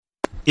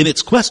In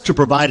its quest to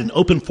provide an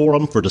open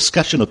forum for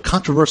discussion of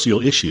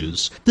controversial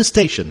issues, this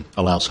station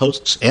allows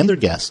hosts and their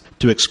guests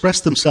to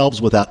express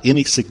themselves without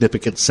any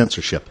significant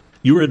censorship.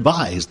 You are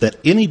advised that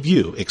any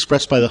view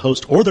expressed by the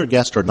host or their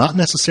guest are not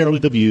necessarily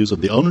the views of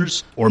the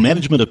owners or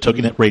management of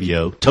TogiNet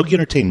Radio, Togi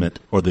Entertainment,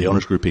 or the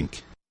Owners Group, Inc.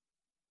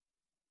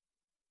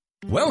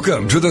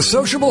 Welcome to The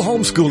Sociable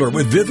Homeschooler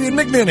with Vivian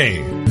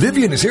McNinney.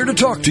 Vivian is here to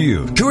talk to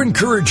you, to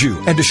encourage you,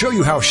 and to show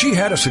you how she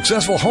had a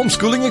successful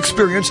homeschooling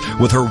experience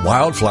with her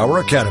Wildflower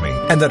Academy,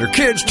 and that her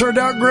kids turned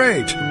out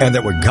great, and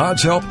that with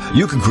God's help,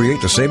 you can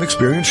create the same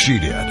experience she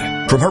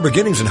did. From her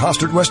beginnings in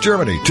Hastert, West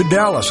Germany, to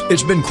Dallas,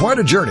 it's been quite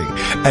a journey,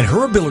 and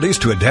her abilities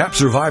to adapt,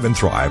 survive, and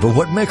thrive are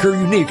what make her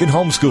unique in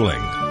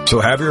homeschooling.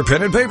 So have your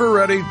pen and paper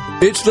ready.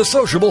 It's The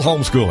Sociable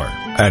Homeschooler.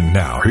 And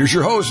now, here's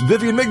your host,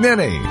 Vivian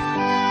McNinney.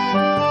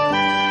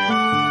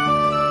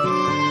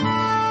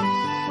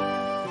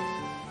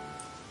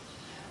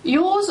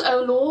 Yours,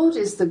 O Lord,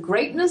 is the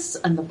greatness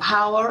and the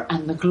power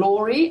and the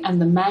glory and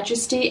the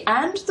majesty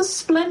and the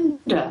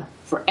splendor,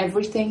 for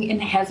everything in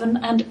heaven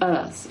and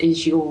earth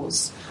is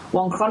yours.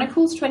 1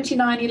 Chronicles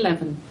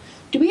 29:11.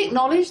 Do we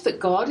acknowledge that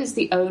God is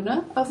the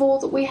owner of all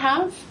that we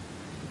have?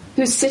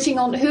 Who is sitting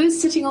on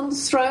the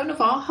throne of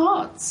our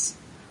hearts?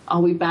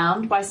 Are we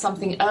bound by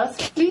something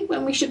earthly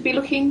when we should be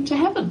looking to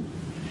heaven?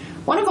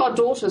 One of our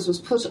daughters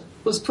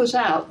was put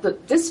out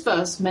that this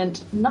verse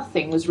meant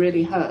nothing was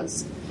really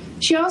hers.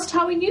 She asked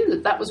how we knew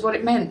that was what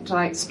it meant.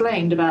 I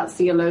explained about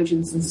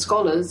theologians and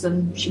scholars,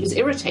 and she was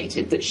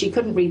irritated that she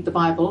couldn't read the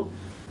Bible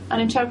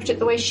and interpret it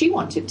the way she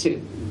wanted to.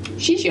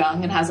 She's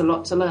young and has a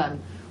lot to learn.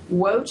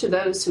 Woe to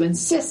those who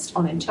insist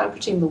on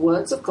interpreting the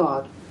words of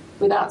God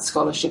without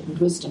scholarship and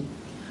wisdom.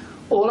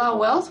 All our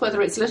wealth,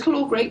 whether it's little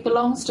or great,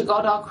 belongs to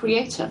God our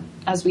Creator.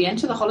 As we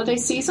enter the holiday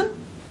season,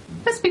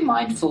 let's be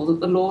mindful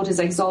that the Lord is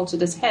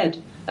exalted as head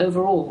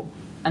over all,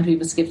 and we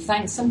must give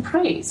thanks and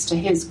praise to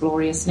His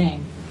glorious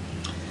name.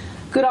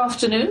 Good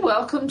afternoon.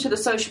 Welcome to the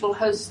Sociable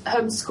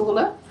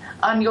Homeschooler.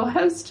 I'm your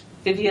host,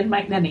 Vivian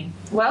McNinney.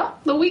 Well,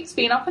 the week's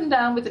been up and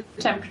down with the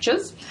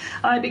temperatures.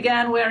 I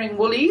began wearing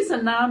woolies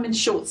and now I'm in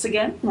shorts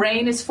again.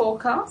 Rain is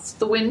forecast.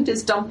 The wind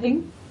is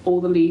dumping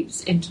all the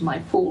leaves into my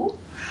pool.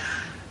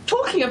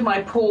 Talking of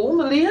my pool,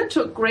 Malia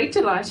took great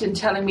delight in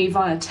telling me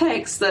via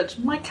text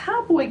that my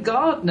cowboy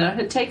gardener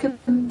had taken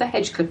the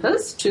hedge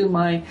clippers to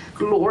my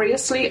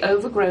gloriously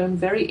overgrown,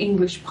 very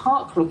English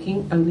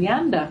park-looking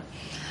oleander.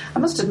 I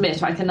must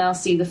admit I can now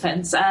see the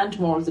fence and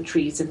more of the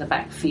trees in the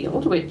back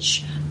field,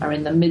 which are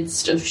in the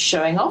midst of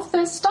showing off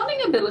their stunning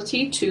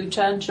ability to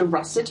turn to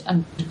russet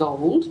and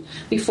gold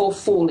before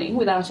falling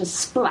without a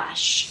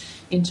splash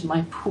into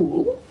my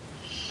pool.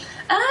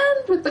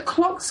 And with the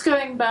clocks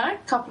going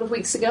back, a couple of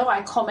weeks ago,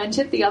 I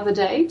commented the other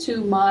day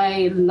to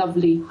my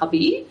lovely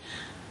hubby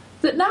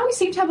that now we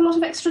seem to have a lot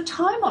of extra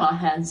time on our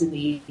hands in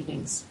the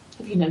evenings.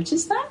 Have you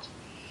noticed that?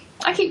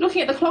 I keep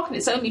looking at the clock and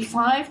it's only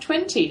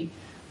 5:20.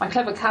 My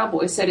clever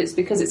cowboy said it's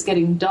because it's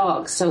getting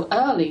dark so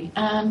early,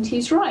 and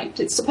he's right.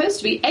 It's supposed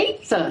to be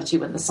 8:30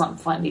 when the sun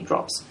finally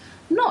drops,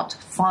 not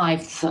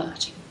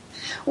 5:30.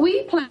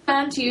 We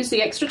plan to use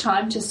the extra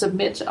time to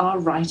submit our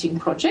writing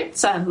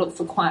projects and look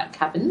for quiet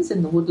cabins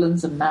in the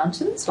woodlands and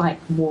mountains like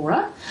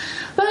Mora.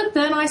 But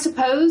then I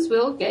suppose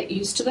we'll get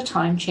used to the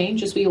time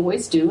change as we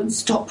always do and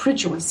stop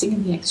rejoicing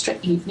in the extra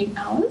evening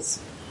hours.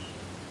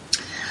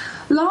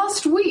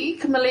 Last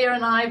week, Malia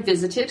and I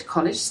visited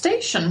College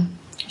Station.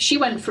 She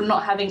went from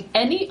not having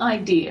any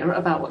idea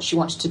about what she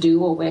wanted to do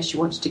or where she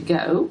wanted to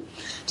go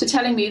to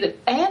telling me that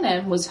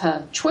A&M was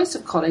her choice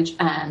of college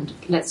and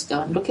let's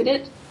go and look at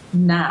it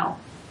now,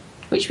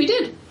 which we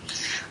did.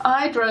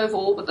 I drove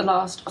all but the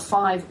last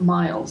 5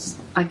 miles.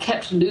 I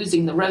kept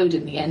losing the road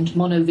in the end.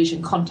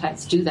 Monovision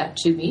contacts do that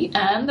to me,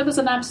 and there was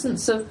an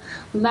absence of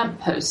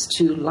lampposts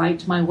to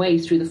light my way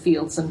through the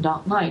fields and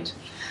dark night.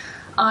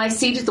 I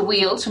ceded the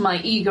wheel to my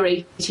eager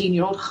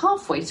 18-year-old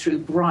halfway through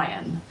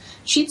Brian.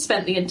 She'd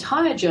spent the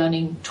entire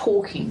journey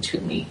talking to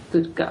me,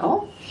 good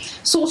girl.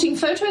 Sorting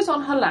photos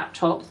on her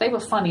laptop, they were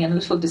funny and a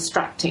little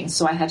distracting,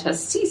 so I had her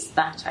cease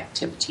that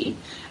activity,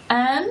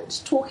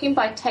 and talking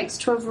by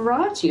text to a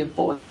variety of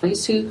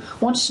boys who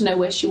wanted to know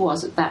where she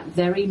was at that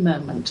very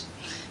moment.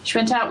 She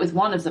went out with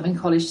one of them in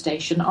College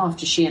Station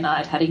after she and I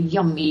had had a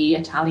yummy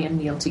Italian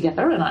meal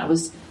together, and I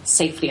was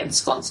safely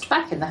ensconced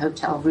back in the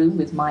hotel room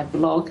with my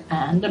blog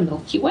and a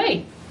Milky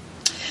Way.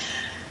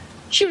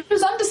 She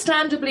was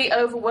understandably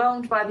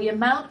overwhelmed by the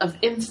amount of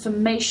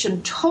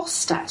information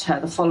tossed at her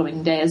the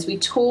following day as we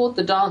toured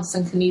the dance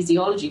and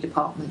kinesiology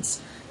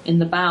departments in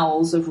the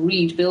bowels of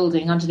Reed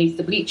Building underneath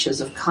the bleachers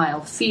of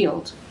Kyle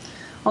Field.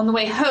 On the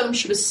way home,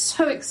 she was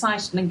so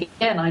excited, and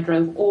again I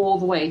drove all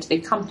the way to the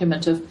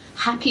accompaniment of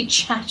happy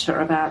chatter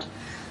about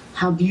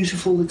how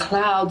beautiful the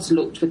clouds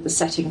looked with the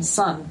setting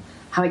sun,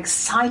 how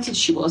excited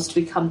she was to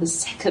become the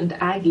second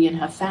Aggie in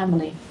her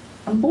family,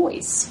 and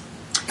boys.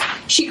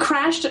 She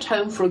crashed at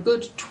home for a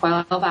good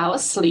 12-hour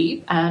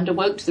sleep and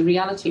awoke to the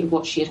reality of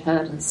what she had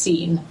heard and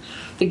seen.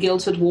 The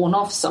guilt had worn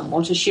off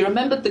somewhat as she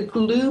remembered the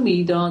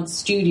gloomy dance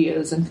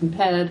studios and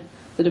compared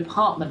the the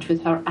department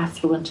with her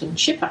affluent and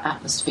chipper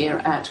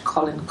atmosphere at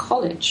Collin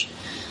College.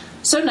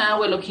 So now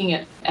we're looking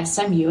at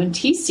SMU and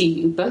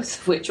TCU, both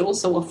of which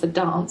also offer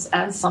dance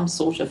and some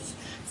sort of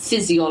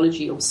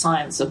physiology or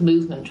science of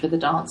movement with a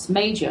dance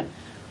major.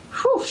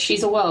 Whew,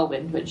 she's a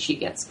whirlwind when she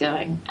gets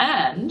going.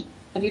 And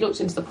have you looked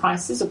into the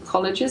prices of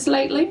colleges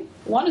lately?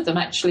 One of them,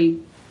 actually,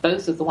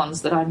 both of the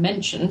ones that I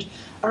mentioned,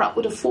 are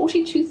upward of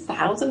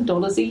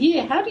 $42,000 a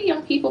year. How do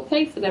young people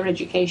pay for their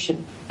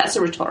education? That's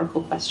a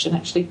rhetorical question,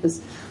 actually,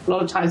 because a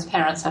lot of times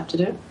parents have to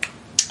do it.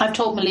 I've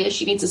told Malia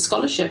she needs a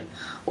scholarship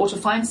or to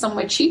find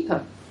somewhere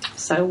cheaper.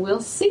 So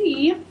we'll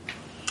see.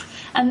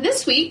 And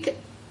this week,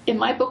 in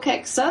my book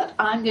excerpt,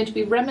 I'm going to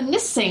be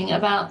reminiscing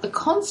about the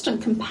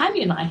constant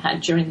companion I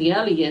had during the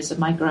early years of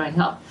my growing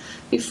up,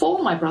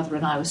 before my brother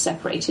and I were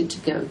separated to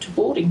go to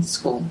boarding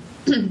school.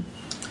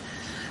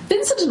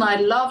 Vincent and I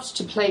loved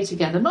to play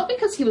together, not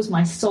because he was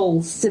my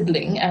sole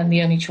sibling and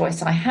the only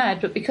choice I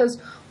had, but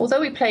because although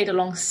we played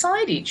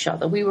alongside each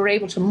other, we were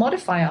able to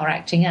modify our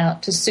acting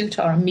out to suit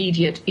our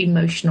immediate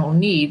emotional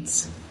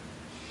needs.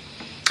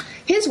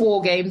 His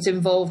war games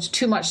involved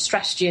too much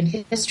strategy and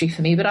history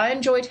for me, but I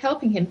enjoyed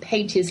helping him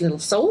paint his little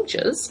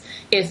soldiers,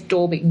 if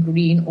daubing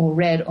green or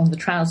red on the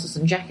trousers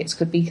and jackets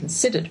could be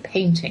considered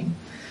painting.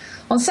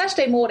 On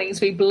Saturday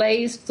mornings, we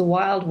blazed the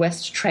Wild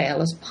West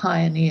Trail as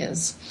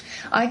pioneers.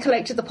 I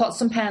collected the pots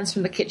and pans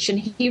from the kitchen.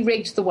 He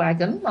rigged the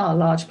wagon, our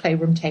large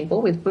playroom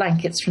table, with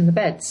blankets from the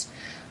beds.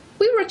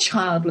 We were a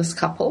childless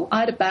couple.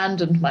 I'd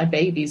abandoned my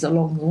babies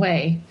along the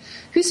way,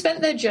 who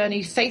spent their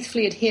journey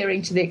faithfully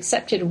adhering to the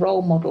accepted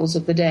role models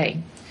of the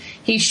day.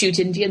 He'd shoot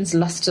Indians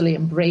lustily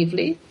and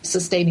bravely,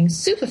 sustaining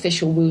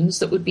superficial wounds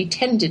that would be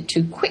tended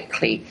to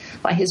quickly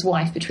by his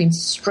wife between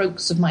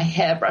strokes of my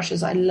hairbrush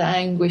as I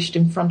languished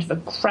in front of a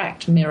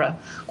cracked mirror,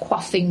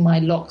 quaffing my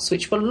locks,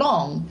 which were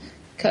long,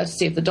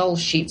 courtesy of the doll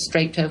sheets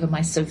draped over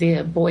my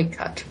severe boy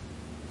cut.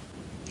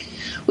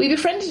 We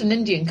befriended an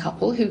Indian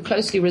couple who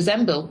closely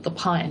resembled the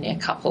pioneer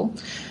couple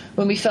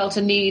when we felt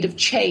a need of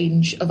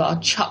change of our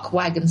chuck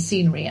wagon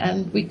scenery,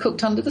 and we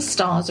cooked under the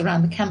stars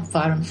around the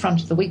campfire in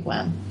front of the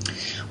wigwam.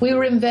 We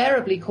were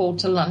invariably called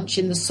to lunch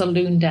in the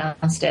saloon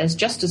downstairs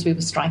just as we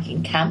were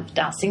striking camp,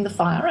 dousing the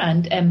fire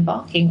and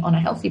embarking on a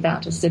healthy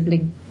bout of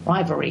sibling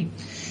rivalry.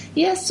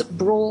 Yes,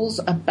 brawls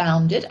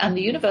abounded, and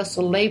the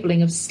universal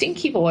labelling of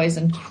stinky boys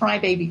and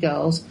crybaby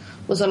girls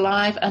was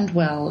alive and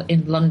well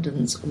in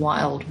London's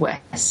Wild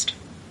West.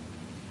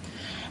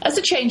 As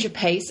a change of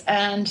pace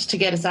and to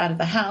get us out of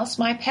the house,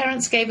 my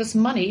parents gave us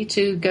money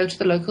to go to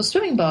the local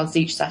swimming baths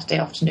each Saturday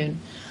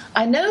afternoon.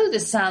 I know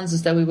this sounds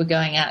as though we were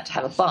going out to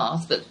have a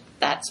bath, but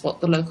that's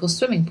what the local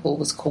swimming pool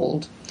was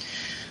called.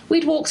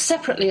 We'd walk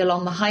separately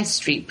along the high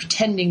street,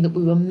 pretending that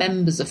we were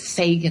members of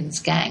Fagin's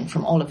gang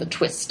from Oliver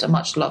Twist, a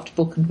much-loved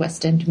book and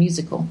West End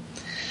musical.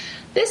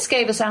 This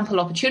gave us ample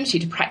opportunity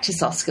to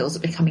practice our skills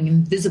at becoming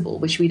invisible,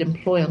 which we'd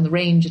employ on the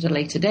range at a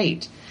later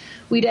date.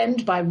 We'd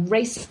end by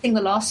racing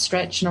the last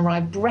stretch and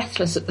arrive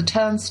breathless at the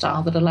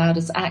turnstile that allowed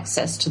us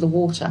access to the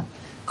water.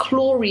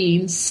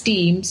 Chlorine,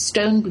 steam,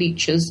 stone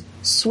bleachers,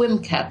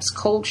 swim caps,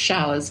 cold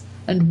showers,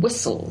 and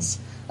whistles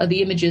are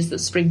the images that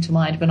spring to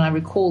mind when I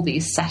recall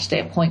these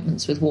Saturday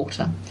appointments with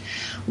water.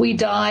 We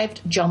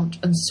dived, jumped,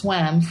 and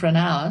swam for an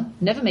hour,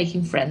 never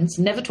making friends,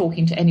 never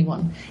talking to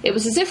anyone. It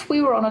was as if we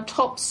were on a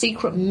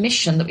top-secret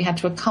mission that we had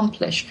to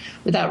accomplish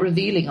without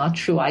revealing our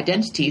true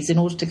identities in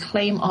order to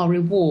claim our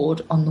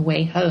reward on the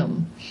way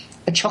home,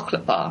 a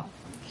chocolate bar.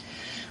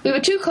 We were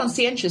too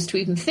conscientious to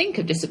even think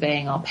of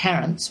disobeying our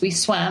parents. We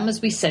swam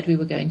as we said we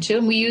were going to,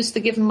 and we used the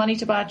given money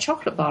to buy a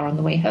chocolate bar on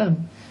the way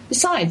home.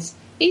 Besides,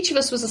 each of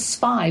us was a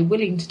spy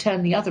willing to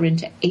turn the other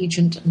into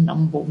agent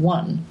number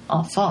one,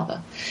 our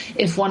father,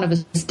 if one of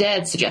us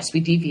dared suggest we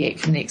deviate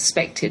from the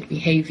expected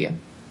behaviour.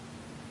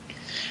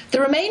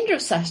 The remainder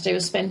of Saturday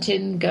was spent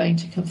in going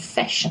to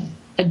confession,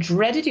 a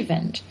dreaded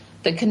event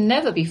that can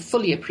never be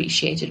fully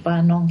appreciated by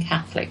a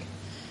non-Catholic.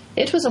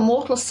 It was a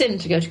mortal sin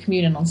to go to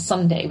communion on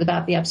Sunday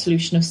without the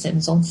absolution of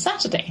sins on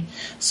Saturday.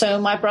 So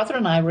my brother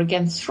and I were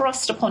again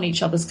thrust upon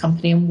each other's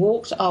company and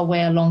walked our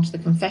way along to the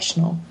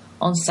confessional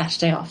on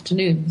Saturday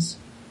afternoons.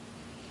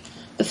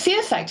 The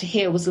fear factor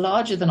here was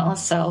larger than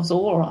ourselves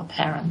or our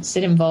parents.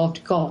 It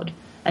involved God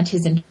and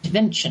his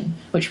intervention,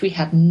 which we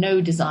had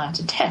no desire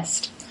to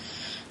test.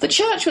 The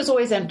church was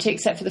always empty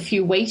except for the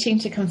few waiting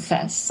to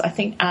confess. I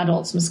think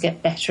adults must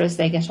get better as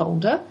they get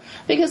older,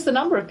 because the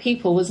number of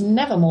people was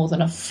never more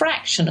than a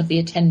fraction of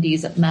the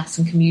attendees at Mass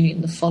and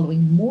Communion the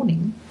following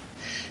morning.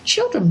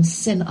 Children must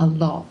sin a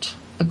lot,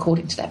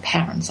 according to their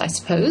parents, I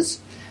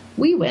suppose.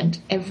 We went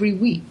every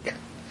week.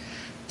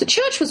 The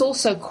church was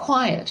also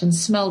quiet and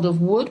smelled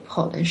of wood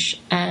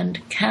polish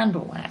and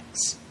candle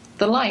wax.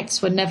 The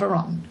lights were never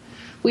on.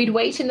 We'd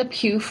wait in the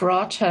pew for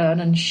our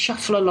turn and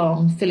shuffle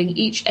along, filling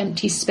each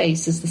empty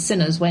space as the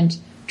sinners went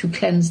to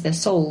cleanse their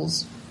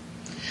souls.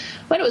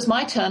 When it was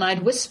my turn,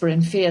 I'd whisper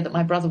in fear that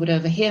my brother would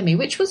overhear me,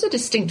 which was a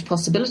distinct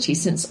possibility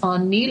since our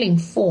kneeling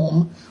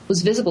form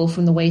was visible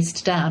from the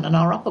waist down and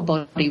our upper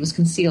body was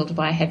concealed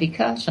by a heavy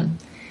curtain.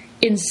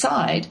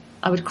 Inside,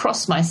 I would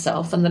cross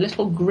myself, and the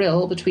little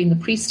grill between the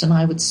priest and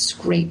I would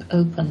scrape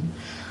open.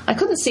 I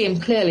couldn't see him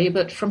clearly,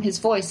 but from his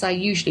voice I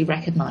usually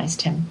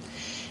recognized him.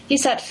 He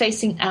sat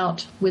facing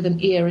out with an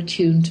ear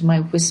attuned to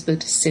my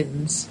whispered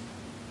sins.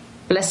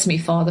 Bless me,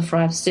 Father, for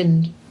I've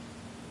sinned.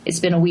 It's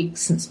been a week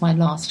since my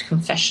last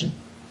confession.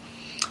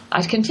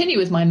 I'd continue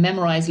with my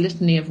memorized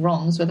litany of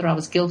wrongs, whether I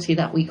was guilty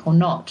that week or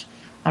not.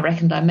 I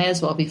reckoned I may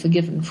as well be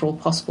forgiven for all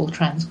possible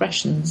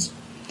transgressions.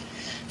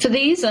 For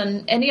these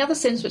and any other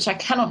sins which I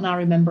cannot now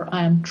remember,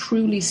 I am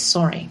truly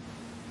sorry.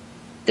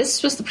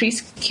 This was the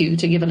priest's cue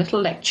to give a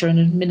little lecture and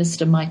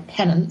administer my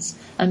penance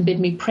and bid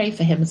me pray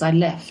for him as I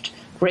left,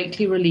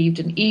 greatly relieved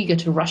and eager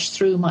to rush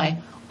through my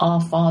Our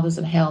Fathers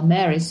and Hail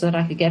Marys so that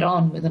I could get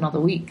on with another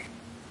week.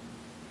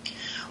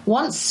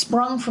 Once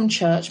sprung from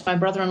church, my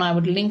brother and I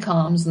would link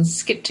arms and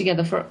skip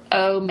together for,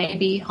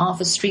 maybe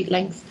half a street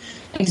length,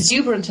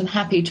 exuberant and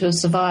happy to have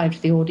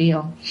survived the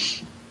ordeal.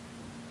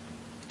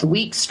 The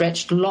week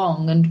stretched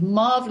long and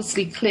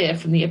marvellously clear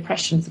from the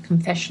oppression of the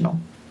confessional.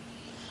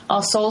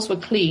 Our souls were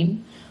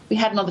clean. We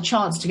had another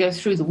chance to go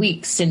through the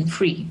week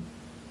sin-free.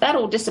 That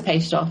all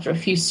dissipated after a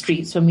few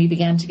streets when we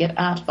began to get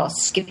out of our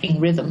skipping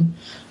rhythm,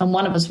 and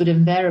one of us would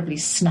invariably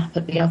snap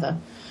at the other.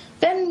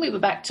 Then we were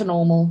back to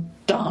normal,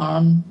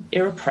 darn,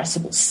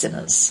 irrepressible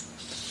sinners.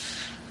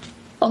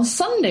 On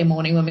Sunday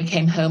morning when we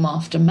came home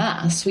after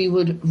Mass, we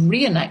would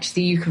reenact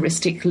the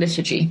Eucharistic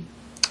liturgy.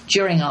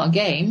 During our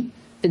game,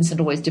 Vincent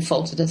always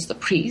defaulted as the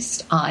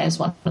priest, I as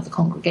one of the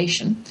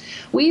congregation,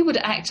 we would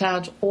act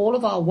out all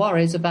of our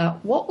worries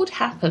about what would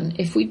happen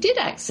if we did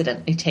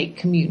accidentally take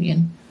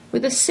communion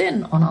with a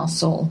sin on our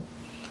soul.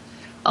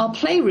 Our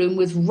playroom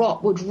would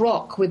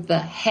rock with the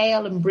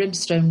hail and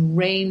brimstone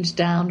rained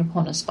down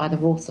upon us by the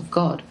wrath of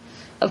God.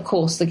 Of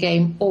course, the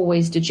game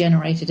always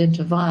degenerated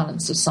into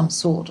violence of some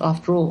sort.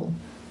 After all,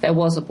 there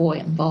was a boy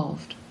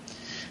involved.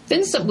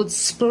 Vincent would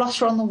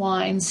splutter on the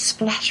wine,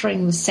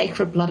 splattering the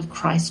sacred blood of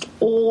Christ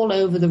all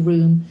over the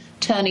room,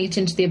 turning it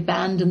into the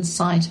abandoned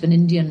site of an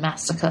Indian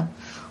massacre.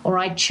 Or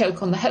I'd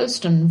choke on the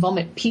host and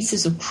vomit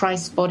pieces of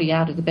Christ's body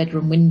out of the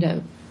bedroom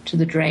window to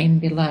the drain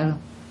below.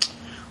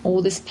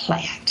 All this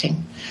play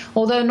acting,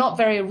 although not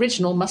very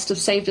original, must have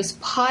saved us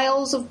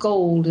piles of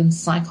gold in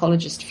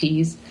psychologist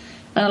fees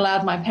and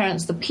allowed my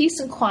parents the peace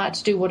and quiet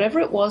to do whatever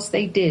it was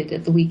they did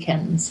at the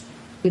weekends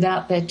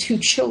without their 2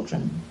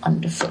 children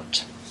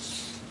underfoot.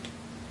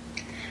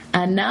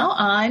 And now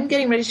I'm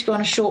getting ready to go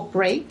on a short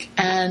break,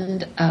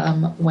 and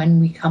when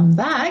we come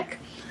back,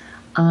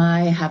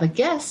 I have a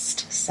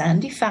guest,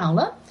 Sandy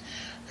Fowler,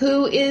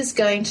 who is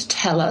going to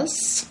tell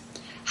us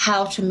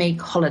how to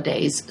make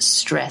holidays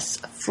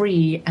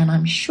stress-free, and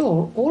I'm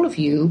sure all of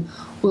you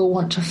will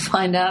want to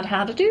find out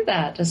how to do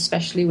that,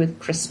 especially with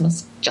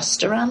Christmas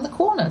just around the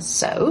corner.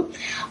 So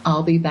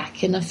I'll be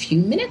back in a few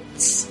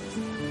minutes.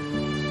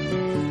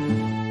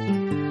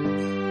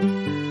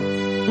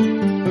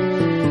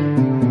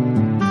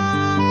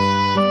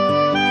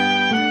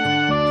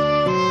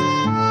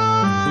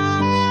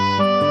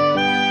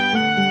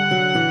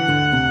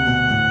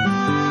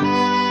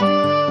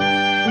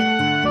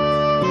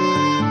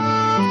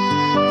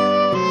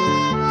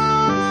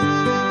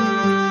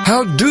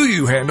 How do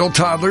you handle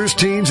toddlers,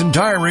 teens, and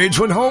tirades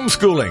when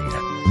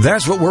homeschooling?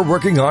 That's what we're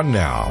working on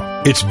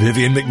now. It's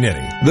Vivian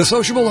McNinney, the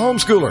sociable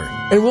homeschooler,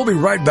 and we'll be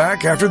right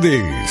back after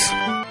these.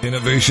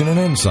 Innovation and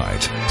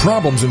insight,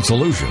 problems and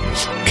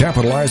solutions,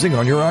 capitalizing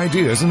on your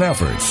ideas and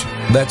efforts.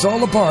 That's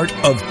all a part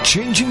of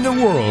Changing the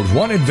World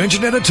One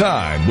Invention at a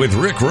Time with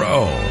Rick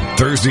Rowe.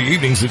 Thursday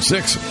evenings at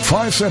 6,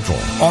 5 Central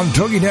on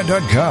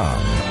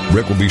TogiNet.com.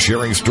 Rick will be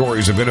sharing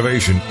stories of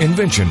innovation,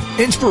 invention,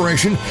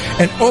 inspiration,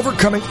 and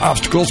overcoming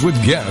obstacles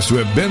with guests who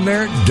have been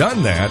there,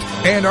 done that,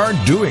 and are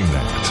doing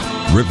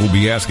that. Rick will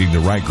be asking the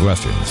right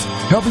questions,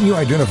 helping you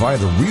identify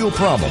the real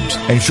problems,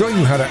 and showing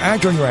you how to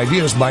act on your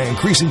ideas by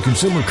increasing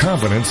consumer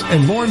confidence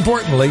and, more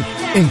importantly,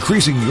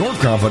 increasing your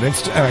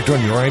confidence to act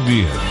on your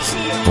ideas.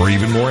 For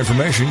even more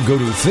information, go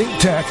to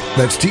ThinkTech,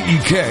 that's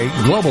TEK,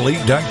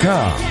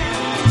 globally.com.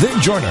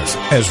 Then join us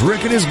as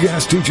Rick and his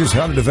guests teach us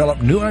how to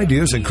develop new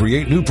ideas and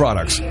create new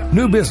products,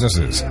 new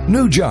businesses,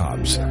 new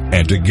jobs.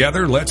 And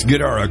together, let's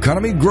get our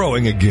economy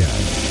growing again.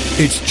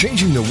 It's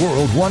Changing the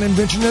World One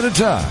Invention at a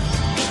Time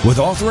with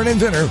author and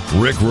inventor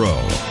Rick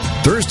Rowe.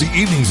 Thursday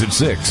evenings at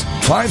 6,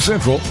 5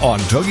 Central on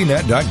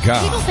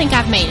TogiNet.com. People think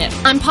I've made it.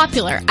 I'm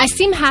popular. I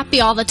seem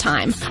happy all the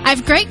time. I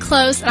have great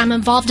clothes and I'm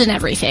involved in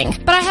everything.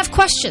 But I have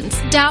questions,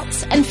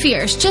 doubts, and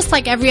fears, just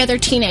like every other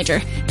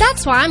teenager.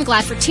 That's why I'm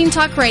glad for Teen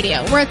Talk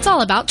Radio, where it's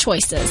all about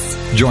choices.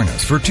 Join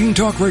us for Teen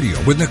Talk Radio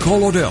with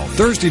Nicole Odell,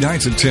 Thursday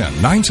nights at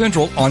 10, 9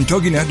 Central on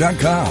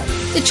TogiNet.com.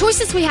 The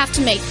choices we have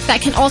to make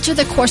that can alter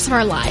the course of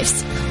our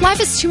lives. Life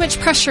is too much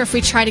pressure if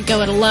we try to go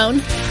it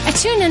alone. I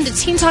tune in to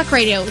Teen Talk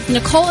Radio with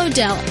Nicole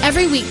Odell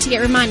every week to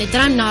get reminded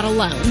that I'm not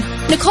alone.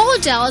 Nicole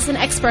Odell is an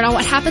expert on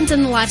what happens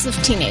in the lives of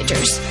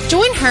teenagers.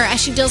 Join her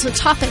as she deals with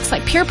topics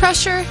like peer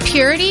pressure,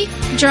 purity,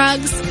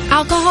 drugs,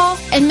 alcohol,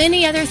 and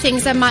many other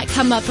things that might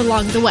come up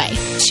along the way.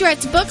 She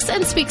writes books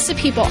and speaks to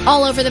people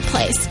all over the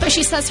place, but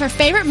she says her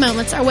favorite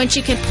moments are when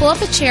she can pull up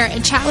a chair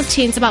and chat with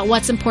teens about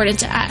what's important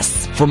to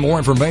us. For more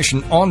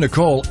information on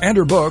Nicole and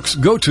her books,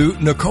 go to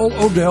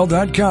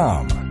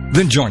NicoleOdell.com.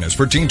 Then join us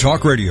for Teen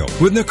Talk Radio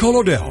with Nicole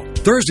Odell,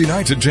 Thursday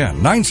nights at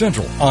 10, 9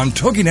 Central on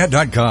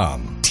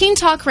TogiNet.com. Teen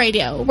Talk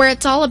Radio, where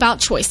it's all about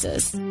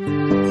choices.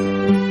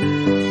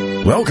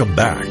 Welcome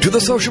back to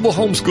The Sociable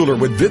Homeschooler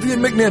with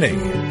Vivian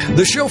McNinney,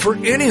 the show for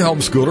any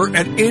homeschooler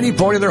at any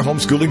point in their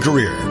homeschooling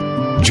career.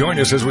 Join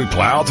us as we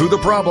plow through the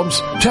problems,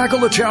 tackle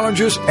the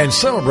challenges, and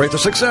celebrate the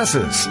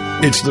successes.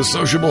 It's The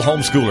Sociable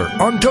Homeschooler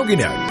on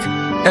TogiNet.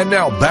 And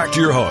now back to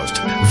your host,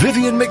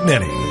 Vivian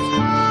McNinney.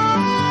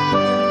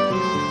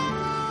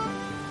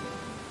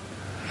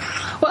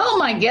 Well,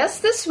 my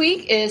guest this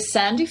week is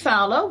Sandy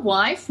Fowler,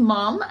 wife,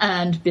 mom,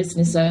 and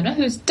business owner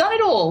who's done it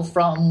all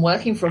from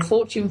working for a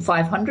Fortune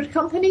 500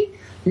 company,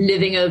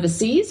 living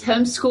overseas,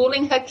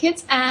 homeschooling her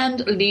kids,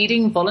 and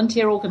leading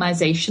volunteer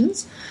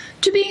organizations,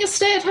 to being a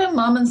stay-at-home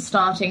mom and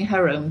starting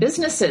her own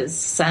businesses.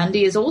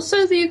 Sandy is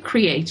also the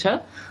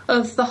creator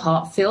of the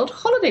Heartfilled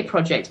Holiday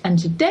Project, and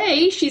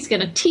today she's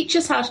going to teach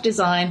us how to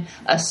design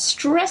a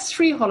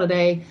stress-free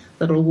holiday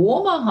that'll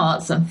warm our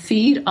hearts and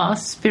feed our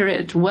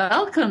spirit.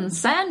 Welcome,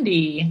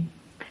 Sandy.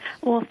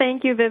 Well,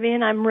 thank you,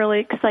 Vivian. I'm really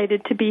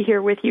excited to be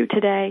here with you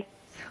today.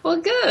 Well,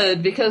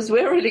 good, because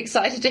we're really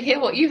excited to hear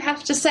what you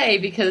have to say,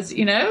 because,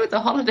 you know, the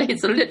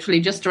holidays are literally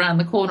just around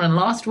the corner, and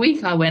last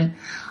week I went,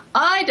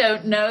 I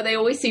don't know, they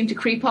always seem to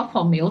creep up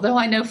on me, although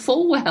I know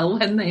full well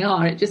when they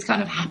are. It just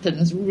kind of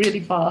happens really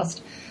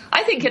fast.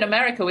 I think in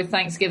America with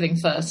Thanksgiving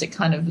first, it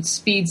kind of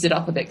speeds it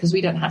up a bit because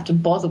we don't have to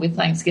bother with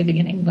Thanksgiving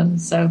in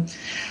England. So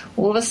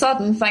all of a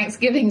sudden,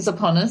 Thanksgiving's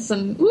upon us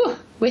and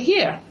we're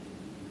here.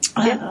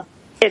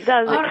 It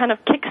does. It kind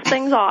of kicks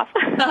things off.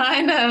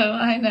 I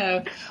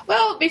know.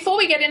 Well, before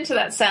we get into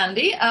that,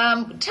 Sandy,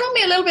 tell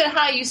me a little bit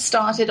how you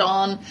started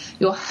on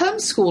your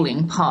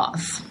homeschooling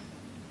path.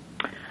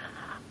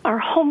 Our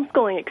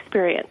homeschooling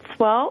experience.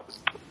 Well,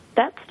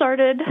 that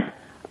started...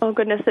 oh,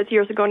 goodness, it's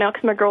years ago now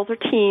because my girls are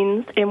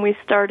teens, and we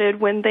started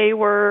when they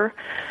were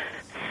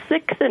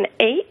 6 and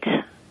 8.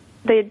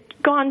 They'd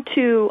gone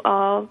to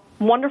a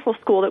wonderful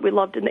school that we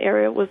loved in the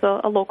area. It was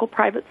a local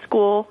private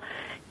school,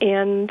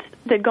 and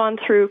they'd gone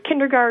through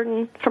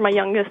kindergarten for my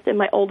youngest and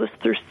my oldest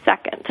through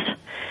second.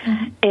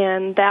 Mm-hmm.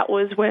 And that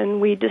was when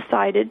we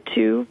decided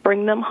to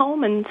bring them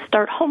home and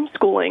start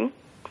homeschooling.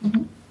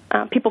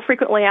 Mm-hmm. People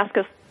frequently ask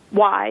us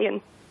why, and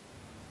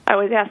I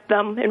always ask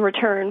them in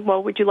return,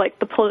 well, would you like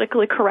the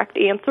politically correct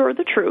answer or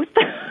the truth?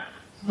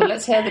 Well,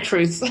 let's hear the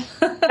truth.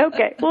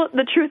 Okay. Well,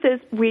 the truth is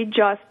we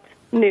just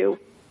knew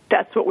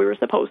that's what we were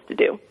supposed to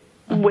do.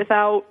 Mm-hmm.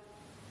 Without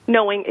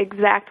knowing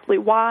exactly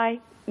why,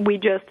 we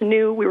just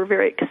knew. We were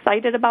very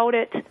excited about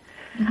it.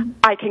 Mm-hmm.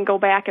 I can go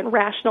back and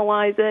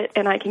rationalize it,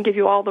 and I can give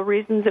you all the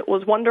reasons it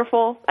was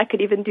wonderful. I could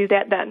even do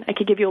that then. I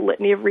could give you a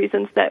litany of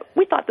reasons that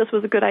we thought this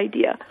was a good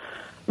idea.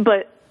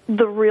 But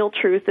the real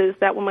truth is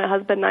that when my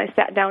husband and I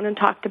sat down and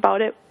talked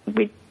about it,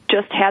 we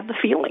just had the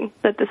feeling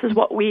that this is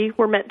what we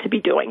were meant to be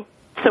doing.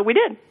 So we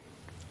did.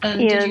 And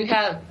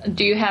did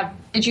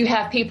you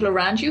have people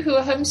around you who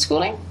were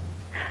homeschooling?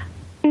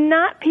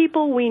 Not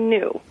people we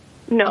knew.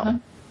 No.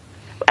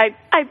 Uh-huh.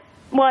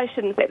 I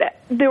shouldn't say that.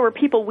 There were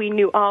people we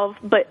knew of,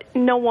 but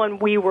no one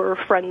we were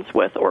friends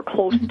with or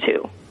close mm-hmm.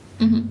 to.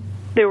 Mm-hmm.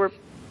 There were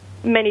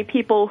many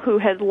people who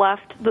had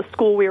left the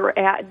school we were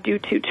at due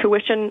to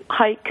tuition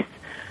hikes.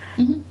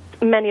 Mm-hmm.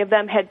 Many of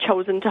them had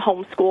chosen to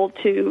homeschool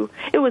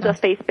it was a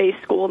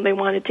faith-based school, and they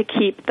wanted to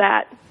keep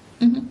that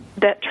mm-hmm.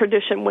 that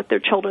tradition with their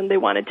children. They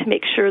wanted to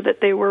make sure that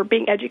they were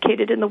being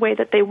educated in the way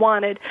that they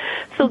wanted.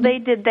 So mm-hmm. they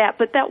did that,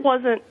 but that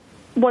wasn't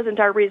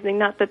our reasoning,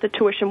 not that the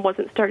tuition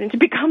wasn't starting to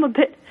become a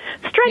bit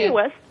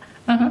strenuous,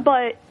 yeah. Uh-huh.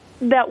 But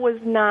that was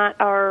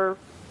not our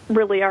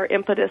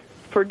impetus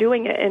for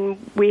doing it. And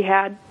we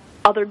had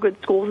other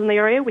good schools in the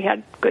area. We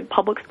had good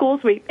public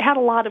schools. We had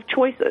a lot of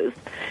choices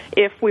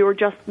if we were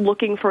just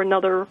looking for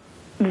another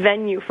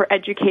venue for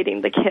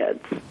educating the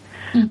kids.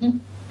 Mm-hmm.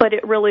 But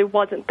it really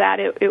wasn't that.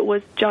 It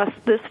was just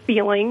this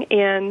feeling,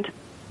 and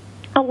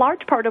a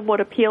large part of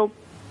what appealed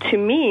to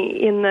me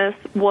in this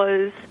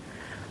was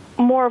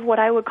more of what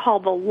I would call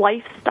the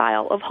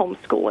lifestyle of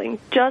homeschooling,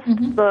 just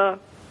mm-hmm. the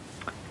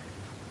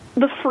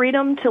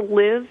freedom to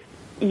live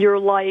your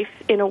life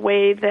in a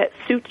way that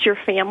suits your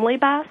family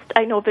best.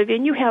 I know,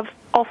 Vivian, you have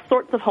all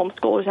sorts of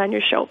homeschoolers on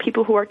your show,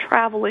 people who are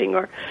traveling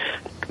or,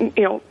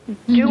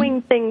 mm-hmm.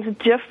 doing things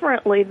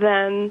differently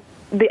than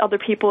the other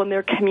people in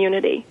their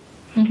community.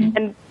 Mm-hmm.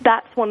 And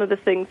that's one of the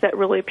things that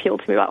really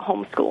appealed to me about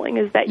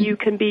homeschooling, is that mm-hmm. you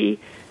can be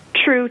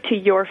true to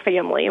your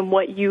family and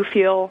what you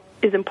feel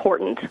is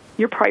important,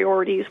 your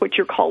priorities, what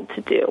you're called to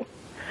do.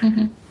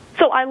 Mm-hmm.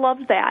 So I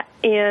loved that,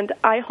 and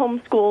I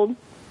homeschooled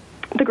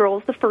the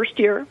girls the first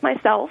year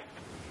myself,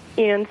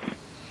 and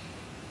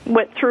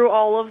went through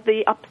all of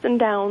the ups and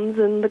downs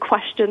and the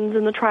questions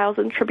and the trials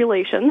and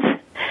tribulations.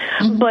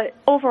 But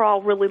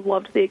overall, really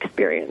loved the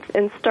experience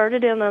and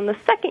started in on the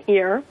second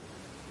year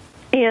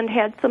and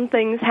had some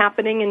things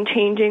happening and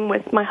changing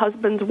with my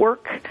husband's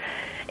work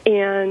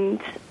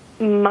and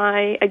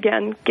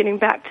again, getting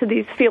back to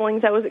these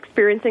feelings I was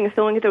experiencing, a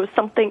feeling that there was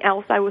something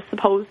else I was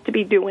supposed to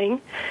be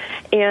doing.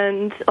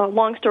 And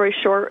long story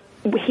short,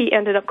 he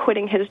ended up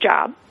quitting his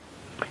job,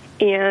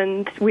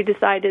 and we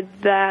decided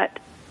that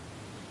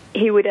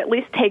he would at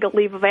least take a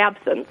leave of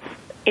absence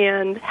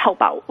and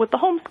help out with the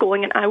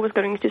homeschooling, and I was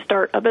going to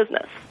start a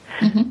business.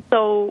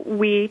 So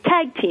we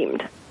tag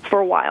teamed for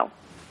a while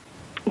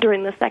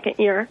during the second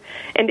year,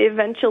 and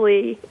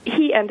eventually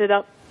he ended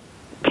up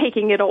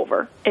taking it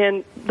over.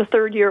 And the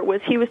third year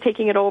he was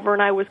taking it over,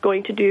 and I was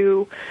going to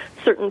do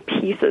certain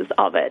pieces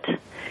of it.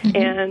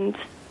 And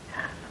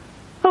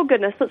oh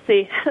goodness, let's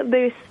see.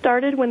 They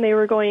started when they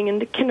were going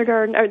into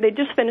kindergarten, or they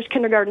just finished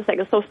kindergarten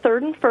second, so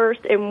third and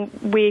first, and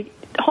we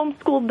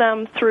homeschooled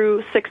them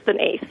through sixth and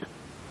eighth.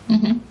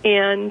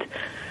 And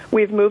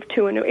we've moved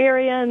to a new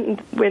area,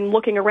 and when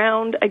looking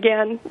around,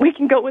 again, we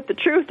can go with the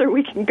truth or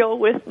we can go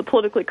with the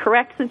politically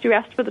correct, since you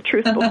asked for the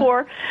truth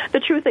before. The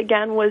truth,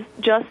 again, was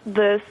just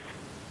this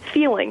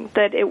feeling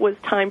that it was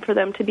time for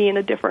them to be in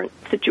a different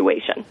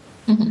situation.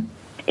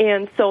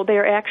 And so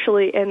they're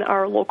actually in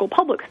our local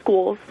public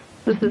schools.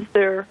 This is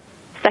their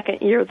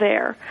second year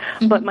there.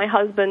 But my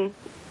husband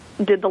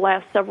did the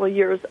last several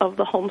years of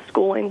the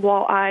homeschooling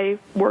while I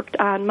worked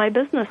on my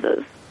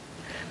businesses.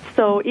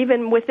 So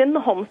even within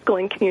the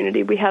homeschooling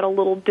community, we had a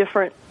little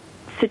different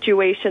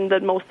situation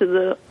than most of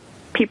the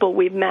people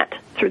we've met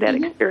through that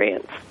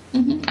experience.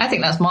 I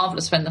think that's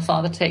marvelous when the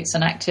father takes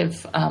an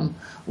active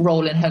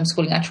role in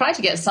homeschooling. I try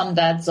to get some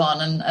dads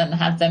on and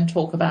have them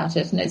talk about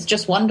it, and it's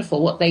just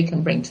wonderful what they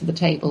can bring to the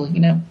table, you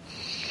know.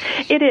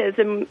 It is,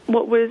 and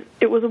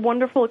it was a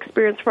wonderful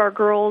experience for our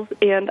girls,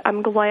 and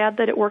I'm glad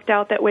that it worked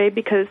out that way,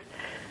 because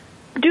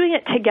doing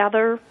it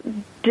together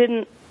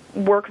didn't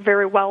work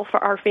very well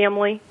for our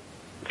family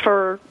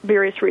for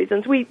various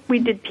reasons. We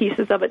did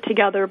pieces of it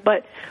together,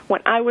 but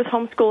when I was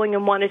homeschooling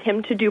and wanted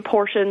him to do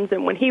portions,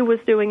 and when he was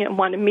doing it and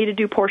wanted me to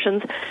do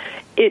portions,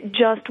 it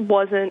just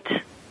wasn't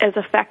as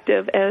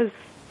effective as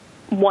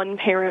one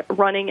parent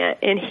running it.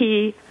 And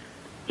he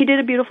did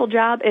a beautiful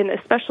job, and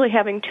especially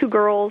having two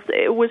girls,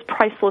 it was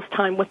priceless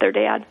time with their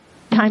dad,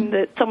 time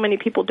that so many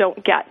people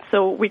don't get.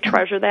 So we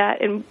treasure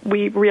that, and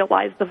we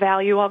realize the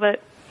value of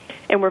it,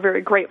 and we're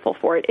very grateful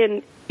for it.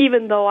 And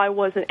even though I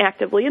wasn't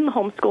actively in the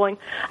homeschooling,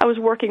 I was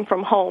working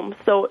from home,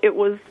 so it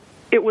was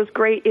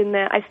great in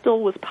that I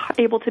still was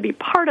able to be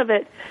part of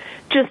it,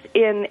 just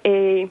in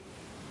a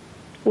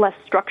less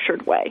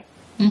structured way.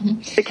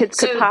 The kids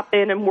could pop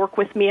in and work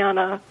with me on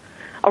a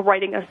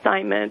writing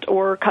assignment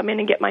or come in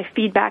and get my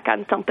feedback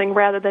on something,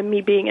 rather than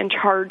me being in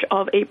charge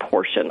of a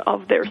portion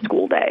of their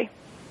school day.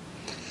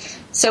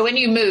 So when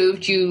you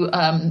moved,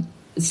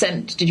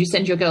 did you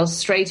send your girls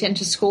straight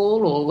into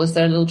school, or was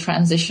there a little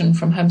transition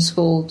from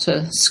homeschool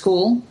to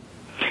school?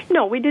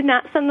 No, we did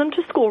not send them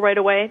to school right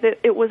away.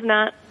 It was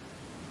not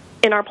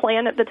in our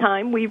plan at the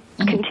time. We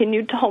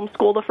continued to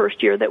homeschool the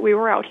first year that we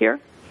were out here.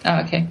 Oh,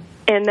 okay.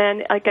 And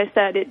then, like I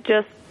said, it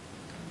just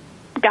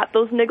got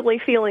those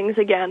niggly feelings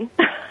again.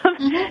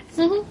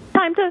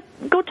 Time to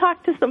go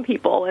talk to some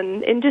people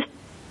and just,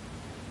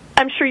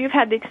 I'm sure you've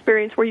had the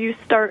experience where you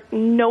start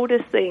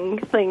noticing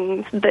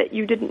things that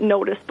you didn't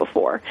notice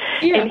before,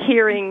 and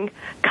hearing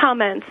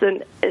comments,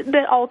 and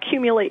that all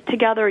accumulate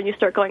together, and you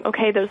start going,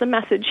 okay, there's a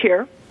message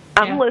here.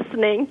 I'm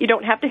listening. You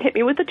don't have to hit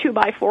me with a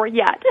 2x4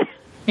 yet.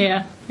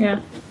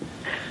 Yeah.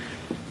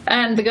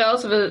 And the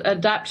girls have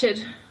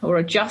adapted or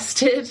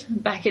adjusted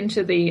back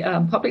into the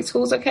public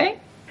schools, okay?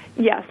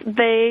 Yes,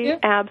 they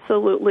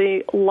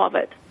absolutely love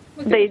it.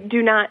 Okay. They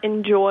do not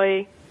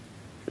enjoy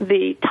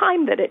the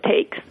time that it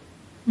takes,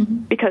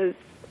 because,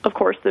 of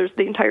course, there's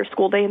the entire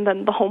school day and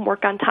then the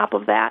homework on top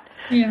of that.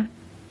 Yeah.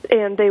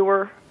 And they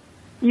were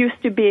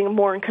used to being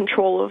more in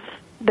control of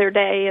their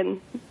day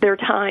and their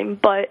time.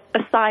 But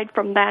aside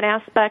from that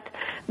aspect,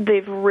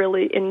 they've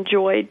really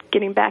enjoyed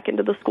getting back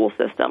into the school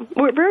system.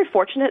 We're very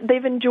fortunate. They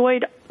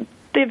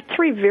have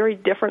 3 very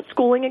different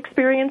schooling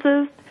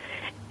experiences,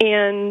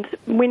 and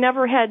we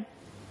never had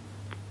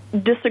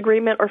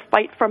disagreement or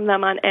fight from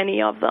them on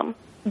any of them.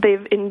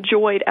 They've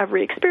enjoyed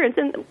every experience,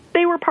 and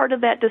they were part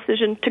of that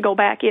decision to go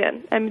back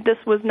in. I mean,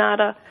 this was not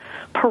a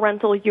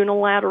parental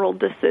unilateral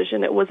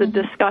decision. It was a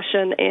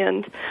discussion,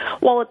 and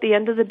while at the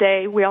end of the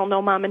day, we all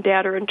know mom and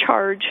dad are in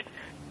charge,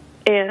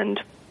 and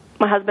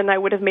my husband and I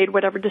would have made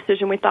whatever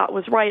decision we thought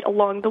was right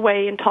along the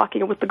way in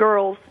talking with the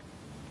girls,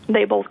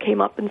 they both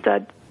came up and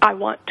said, I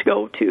want to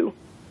go to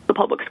the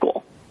public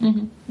school.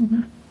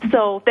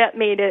 So that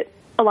made it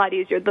a lot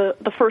easier.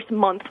 The first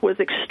month was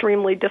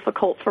extremely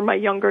difficult for my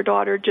younger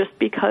daughter, just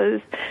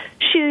because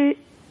she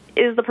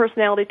is the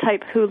personality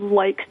type who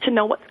likes to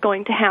know what's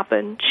going to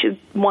happen. She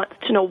wants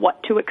to know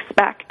what to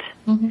expect.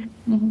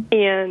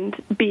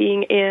 And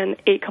being in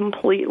a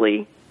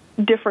completely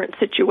different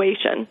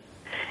situation,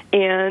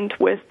 and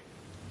with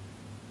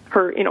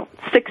her,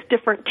 6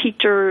 different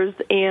teachers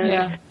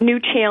and new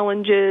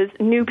challenges,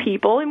 new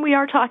people. And we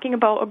are talking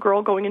about a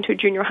girl going into a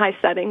junior high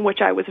setting,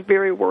 which I was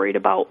very worried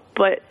about,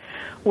 but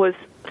was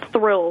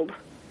thrilled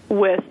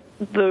with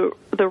the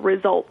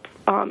results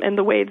and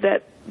the way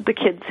that the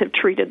kids have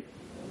treated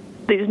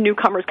these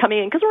newcomers coming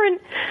in, because we're in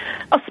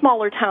a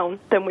smaller town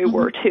than we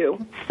were,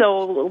 too.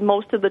 So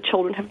most of the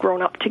children have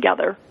grown up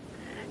together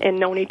and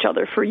known each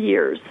other for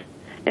years.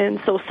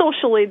 And so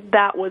socially,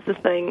 that was the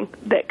thing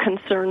that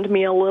concerned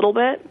me a little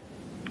bit,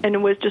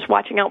 and was just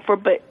watching out for,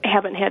 but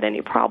haven't had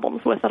any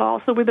problems with at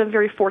all. So we've been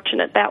very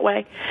fortunate that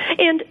way.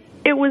 And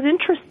it was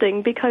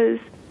interesting because,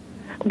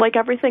 like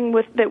everything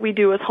that we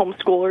do as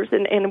homeschoolers,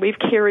 and we've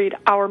carried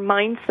our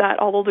mindset,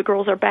 although the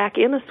girls are back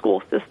in the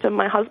school system,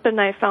 my husband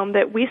and I found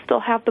that we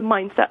still have the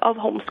mindset of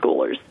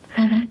homeschoolers.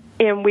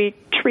 And we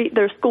treat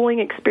their schooling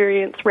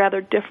experience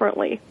rather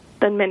differently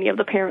than many of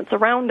the parents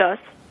around us.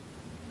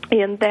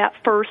 And that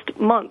first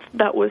month,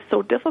 that was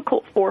so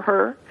difficult for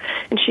her.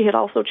 And she had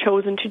also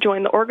chosen to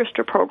join the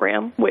orchestra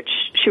program, which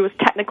she was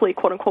technically,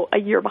 quote-unquote, a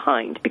year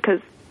behind,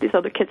 because these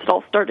other kids had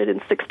all started in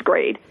 6th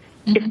grade,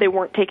 if they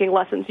weren't taking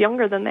lessons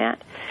younger than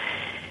that.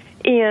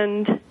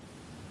 And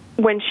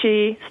when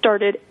she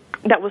started,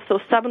 that was so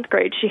 7th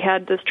grade, she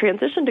had this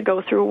transition to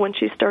go through. When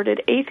she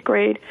started 8th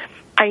grade,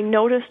 I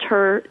noticed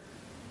her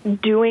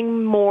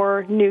doing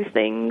more new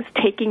things,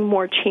 taking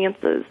more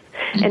chances.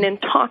 And in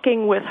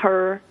talking with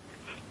her,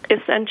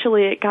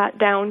 essentially it got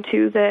down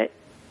to that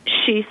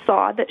she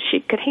saw that she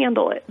could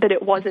handle it, that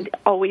it wasn't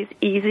always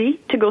easy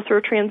to go through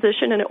a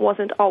transition, and it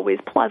wasn't always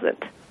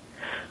pleasant.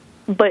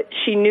 But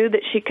she knew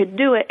that she could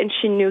do it, and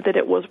she knew that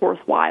it was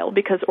worthwhile,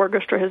 because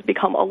orchestra has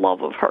become a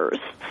love of hers.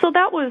 So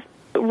that was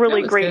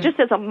really great, good. Just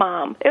as a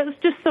mom. It was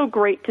just so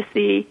great to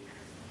see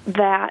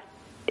that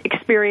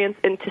experience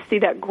and to see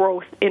that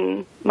growth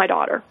in my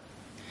daughter.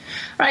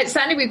 All right,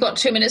 Sandy, we've got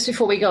 2 minutes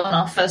before we go on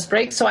our first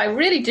break, so I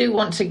really do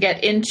want to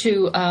get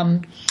into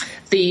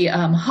the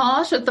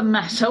heart of the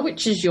matter,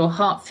 which is your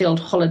Heartfield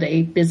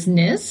holiday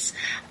business.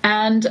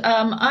 And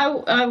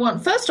I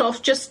want, first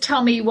off, just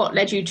tell me what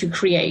led you to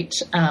create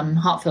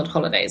Heartfield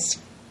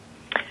Holidays.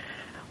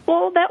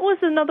 Well, that was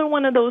another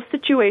one of those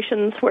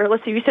situations where,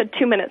 let's see, you said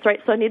 2 minutes,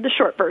 right? So I need the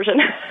short version.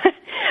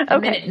 A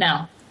minute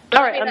now. But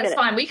all right, that's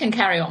fine. We can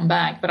carry on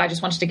back, but I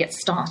just wanted to get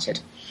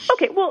started.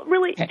 Okay, well,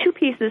 really, 2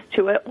 pieces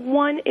to it.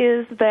 One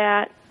is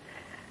that,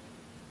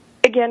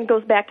 again,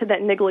 goes back to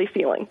that niggly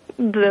feeling.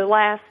 The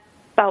last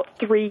about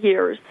 3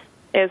 years,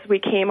 as we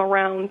came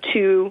around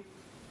to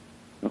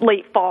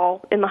late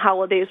fall and the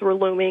holidays were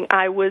looming,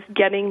 I was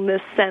getting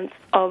this sense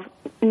of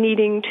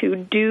needing to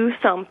do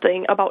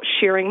something about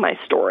sharing my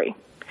story.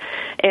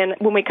 And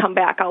when we come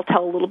back, I'll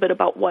tell a little bit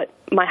about what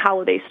my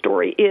holiday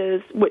story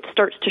is, which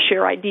starts to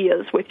share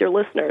ideas with your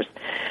listeners.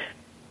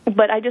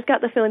 But I just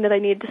got the feeling that I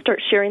needed to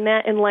start sharing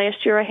that. And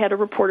last year I had a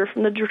reporter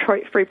from the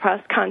Detroit Free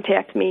Press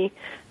contact me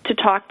to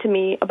talk to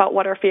me about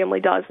what our family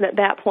does. And at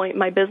that point,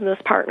 my business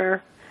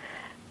partner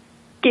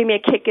gave me a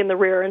kick in the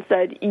rear and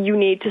said, you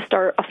need to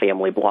start a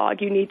family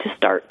blog. You need to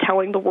start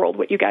telling the world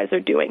what you guys are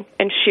doing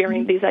and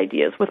sharing these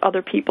ideas with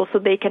other people so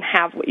they can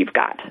have what you've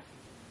got.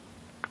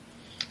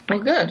 Well,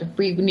 good.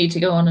 We need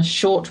to go on a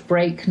short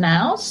break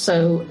now,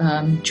 so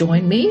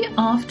join me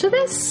after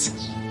this.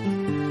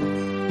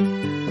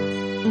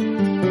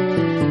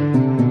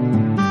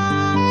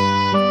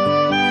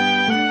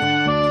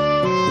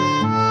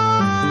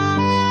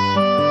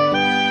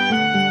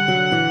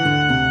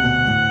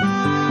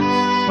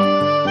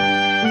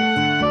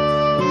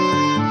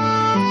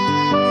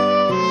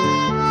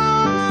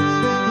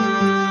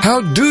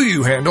 How do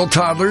you handle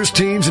toddlers,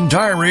 teens, and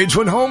tirades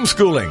when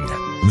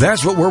homeschooling?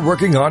 That's what we're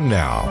working on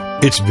now.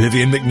 It's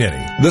Vivian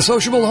McNinney, the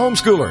sociable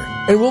homeschooler,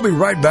 and we'll be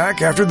right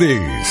back after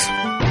these.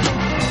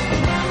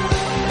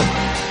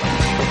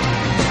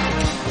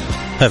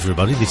 Hey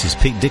everybody, this is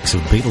Pete Dix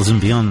of Beatles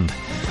and Beyond.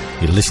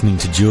 You're listening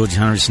to George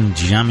Harrison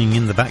jamming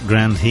in the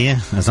background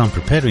here as I'm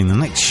preparing the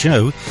next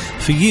show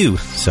for you.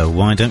 So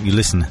why don't you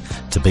listen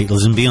to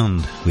Beatles and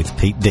Beyond with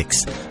Pete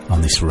Dix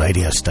on this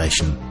radio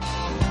station?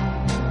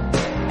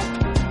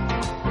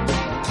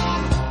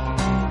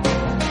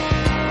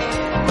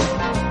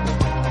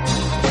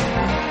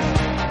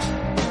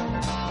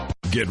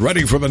 Get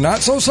ready for the Not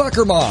So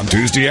Soccer Mom,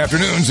 Tuesday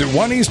afternoons at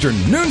 1 Eastern,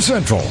 noon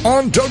Central,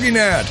 on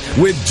TogiNet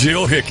with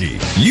Jill Hickey.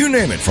 You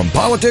name it, from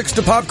politics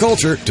to pop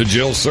culture to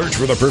Jill's search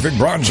for the perfect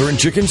bronzer and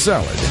chicken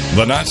salad.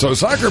 The Not So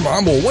Soccer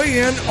Mom will weigh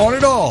in on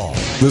it all.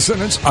 The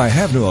sentence, "I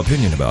have no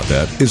opinion about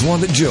that," is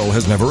one that Jill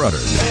has never uttered.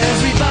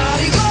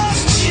 Everybody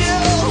loves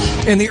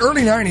Jill. In the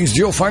early 90s,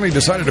 Jill finally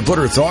decided to put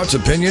her thoughts,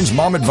 opinions,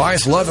 mom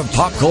advice, love of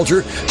pop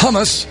culture,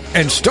 hummus,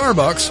 and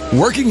Starbucks,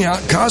 working out,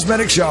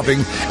 cosmetic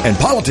shopping, and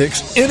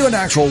politics into an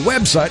actual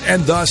website,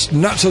 and thus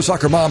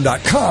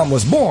NotSoSoccerMom.com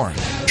was born.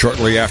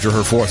 Shortly after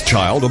her 4th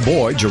child, a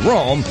boy,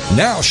 Jerome,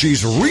 now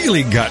she's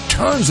really got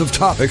tons of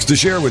topics to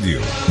share with you.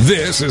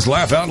 This is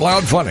Laugh Out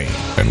Loud Funny,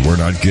 and we're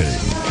not kidding.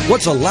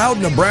 What's a loud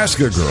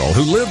Nebraska girl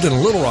who lived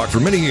in Little Rock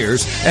for many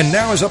years and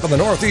now is up in the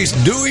Northeast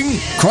doing?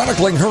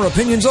 Chronicling her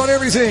opinions on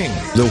everything.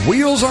 The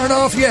wheels aren't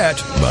off yet,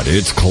 but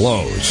it's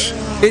close.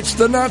 It's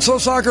the Not So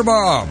Soccer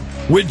Bomb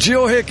with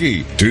Jill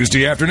Hickey.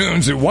 Tuesday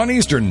afternoons at 1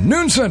 Eastern,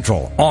 noon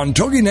Central on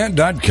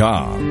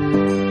TogiNet.com.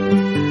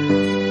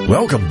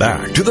 Welcome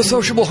back to The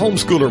Sociable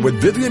Homeschooler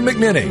with Vivian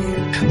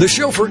McNinney, the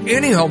show for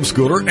any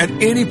homeschooler at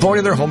any point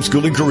in their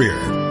homeschooling career.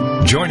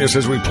 Join us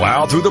as we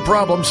plow through the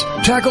problems,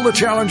 tackle the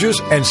challenges,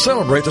 and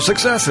celebrate the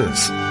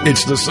successes.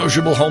 It's The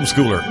Sociable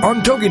Homeschooler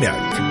on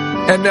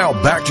TogiNet. And now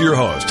back to your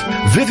host,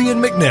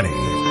 Vivian McNinney.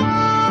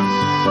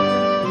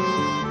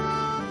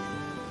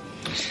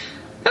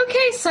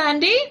 Okay,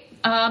 Sandy,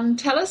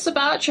 tell us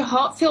about your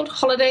heart-filled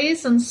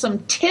holidays and some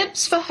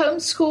tips for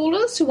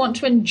homeschoolers who want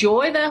to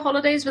enjoy their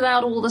holidays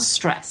without all the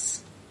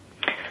stress.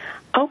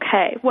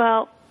 Okay,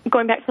 well,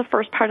 going back to the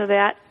first part of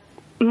that,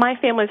 my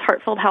family's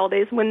heart-filled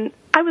holidays, when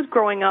I was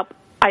growing up,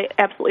 I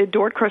absolutely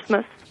adored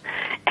Christmas,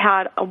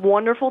 had a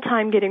wonderful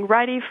time getting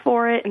ready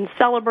for it and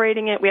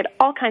celebrating it. We had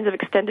all kinds of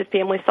extended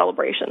family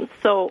celebrations.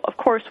 So, of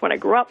course, when I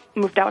grew up,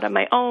 moved out on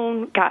my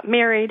own, got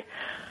married,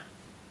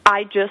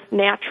 I just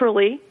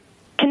naturally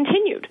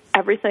continued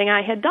everything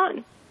I had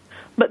done.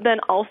 But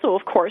then also,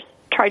 of course,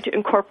 tried to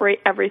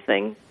incorporate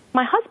everything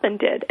my husband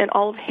did in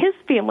all of his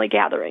family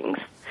gatherings.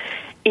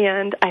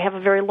 And I have a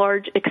very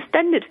large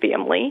extended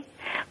family.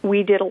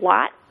 We did a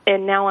lot,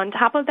 and now on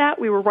top of that,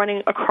 we were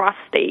running across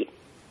state.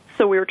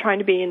 So we were trying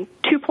to be in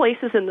two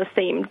places in the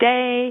same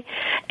day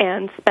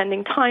and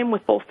spending time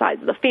with both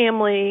sides of the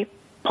family,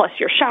 plus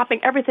your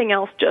shopping. Everything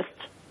else just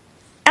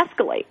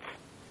escalates.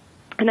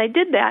 And I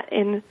did that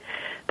in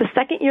the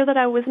second year that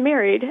I was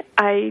married.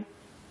 I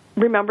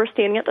remember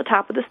standing at the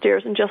top of the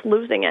stairs and just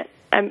losing it.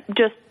 I'm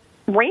just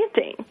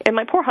ranting, and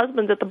my poor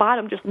husband's at the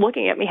bottom just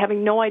looking at me,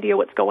 having no idea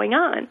what's going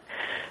on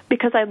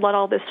because I'd let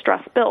all this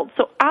stress build.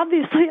 So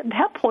obviously at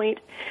that point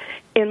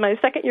in my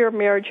second year of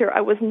marriage here,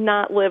 I was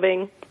not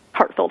living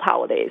heart-filled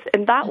holidays,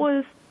 and that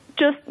was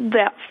just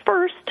that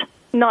first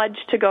nudge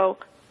to go,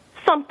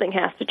 something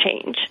has to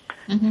change.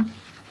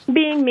 Mm-hmm.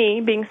 Being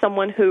me, being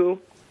someone who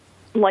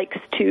likes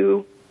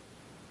to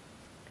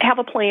have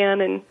a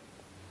plan and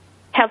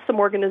have some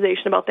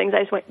organization about things, I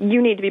just went,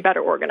 you need to be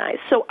better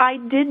organized. So I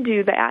did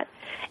do that.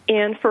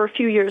 And for a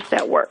few years,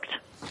 that worked.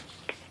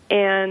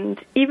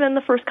 And even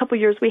the first couple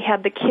years we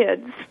had the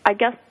kids, I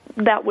guess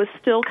that was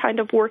still kind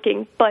of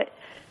working. But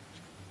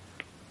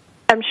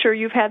I'm sure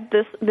you've had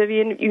this,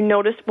 Vivian. You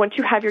notice once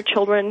you have your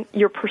children,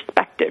 your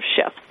perspective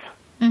shifts.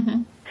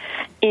 Mm-hmm.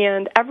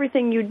 And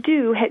everything you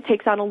do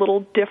takes on a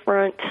little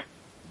different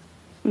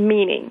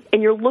meaning.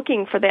 And you're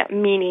looking for that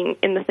meaning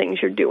in the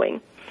things you're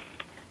doing.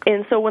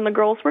 And so when the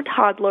girls were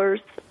toddlers,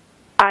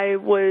 I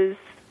was,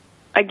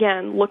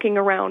 again, looking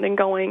around and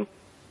going,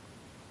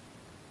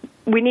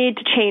 we need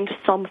to change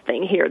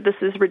something here. This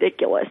is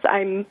ridiculous.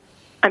 I'm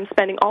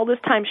spending all this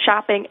time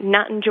shopping,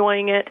 not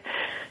enjoying it.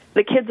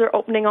 The kids are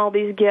opening all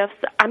these gifts.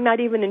 I'm not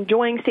even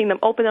enjoying seeing them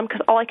open them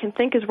because all I can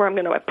think is where I'm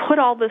going to put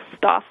all this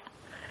stuff.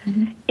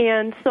 Mm-hmm.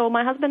 And so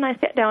my husband and I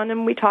sat down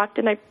and we talked,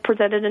 and I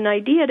presented an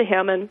idea to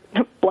him, and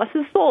bless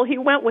his soul, he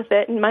went with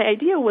it. And my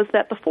idea was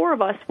that the four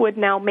of us would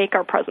now make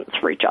our presents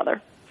for each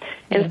other.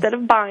 Yes. Instead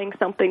of buying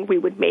something, we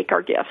would make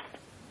our gifts.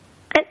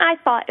 And I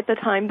thought at the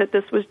time that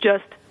this was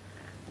just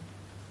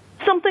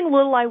something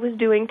little I was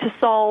doing to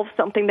solve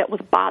something that was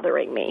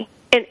bothering me.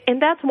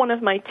 And that's one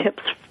of my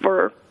tips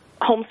for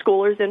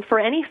homeschoolers and for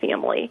any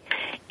family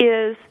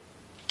is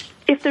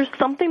if there's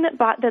something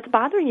that's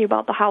bothering you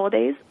about the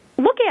holidays,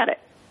 look at it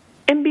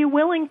and be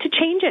willing to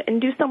change it and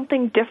do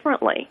something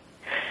differently.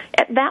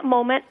 At that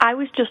moment, I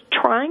was just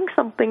trying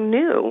something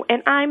new,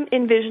 and I'm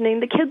envisioning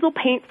the kids will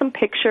paint some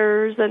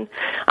pictures, and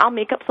I'll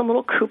make up some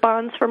little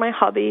coupons for my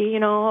hubby.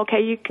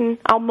 Okay,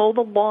 I'll mow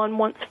the lawn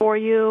once for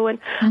you, and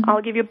mm-hmm.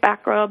 I'll give you a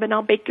back rub, and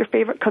I'll bake your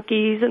favorite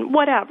cookies, and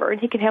whatever. And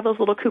he can have those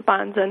little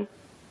coupons. And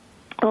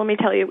let me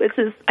tell you,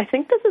 I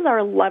think this is our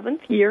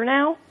 11th year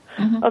now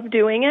mm-hmm. of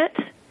doing it,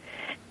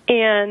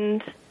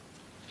 and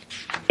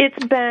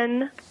it's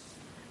been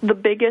the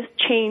biggest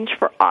change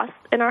for us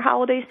in our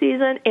holiday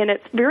season, and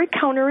it's very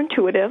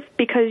counterintuitive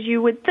because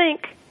you would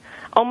think,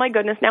 oh my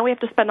goodness, now we have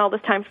to spend all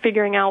this time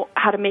figuring out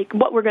how to make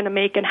what we're going to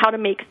make and how to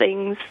make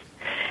things,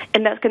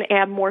 and that's going to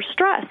add more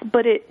stress.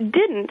 But it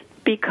didn't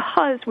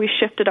because we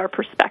shifted our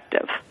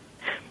perspective.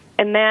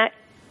 And that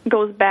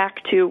goes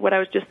back to what I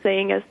was just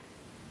saying is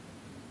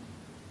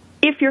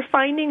if you're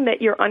finding that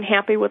you're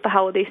unhappy with the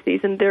holiday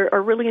season, there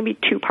are really going to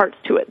be two parts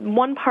to it.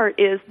 One part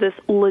is this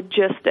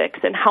logistics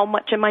and how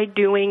much am I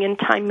doing in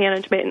time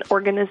management and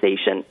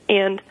organization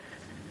and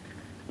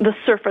the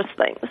surface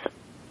things,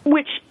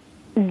 which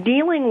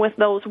dealing with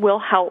those will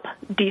help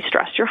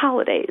de-stress your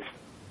holidays.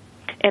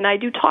 And I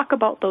do talk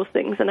about those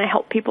things, and I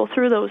help people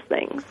through those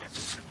things.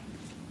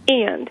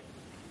 And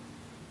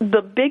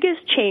the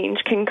biggest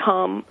change can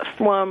come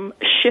from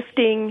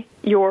shifting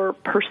your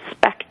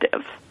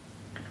perspective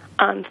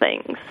on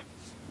things.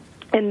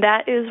 And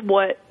that is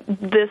what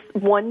this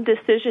one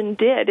decision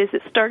did, is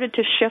it started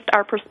to shift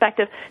our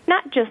perspective,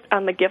 not just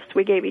on the gifts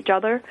we gave each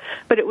other,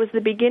 but it was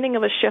the beginning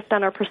of a shift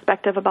on our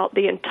perspective about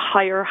the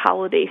entire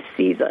holiday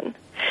season.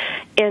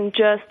 And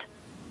just,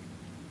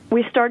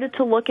 we started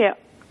to look at,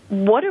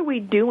 what are we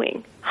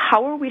doing?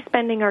 How are we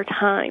spending our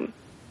time?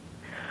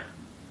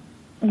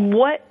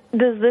 What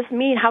does this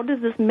mean? How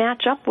does this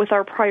match up with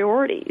our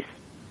priorities?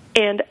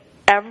 And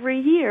every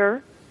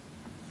year,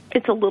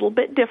 it's a little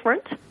bit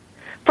different.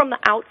 From the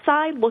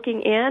outside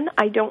looking in,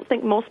 I don't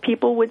think most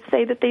people would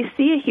say that they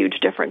see a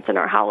huge difference in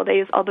our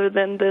holidays, other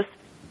than this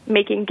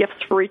making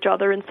gifts for each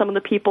other and some of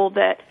the people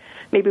that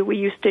maybe we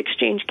used to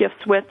exchange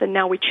gifts with and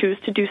now we choose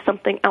to do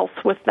something else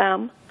with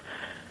them.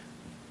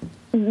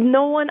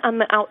 No one on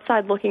the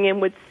outside looking in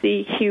would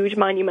see huge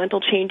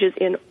monumental changes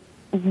in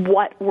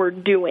what we're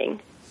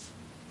doing.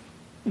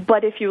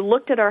 But if you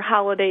looked at our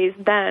holidays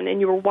then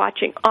and you were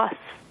watching us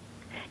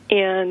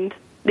and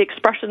the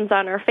expressions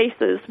on our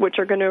faces, which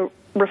are going to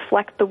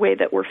reflect the way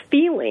that we're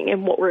feeling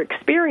and what we're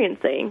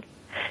experiencing,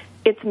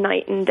 it's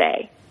night and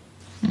day.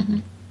 Mm-hmm.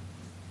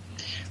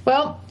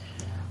 Well,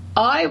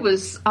 I've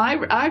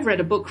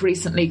read a book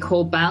recently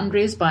called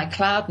Boundaries by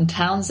Cloud and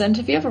Townsend.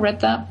 Have you ever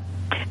read that?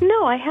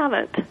 No, I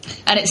haven't.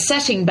 And it's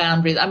setting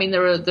boundaries. I mean,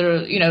 there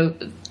are,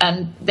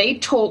 and they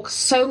talk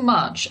so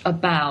much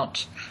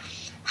about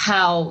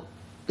how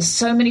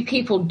so many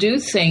people do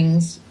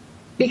things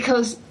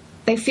because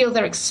they feel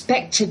they're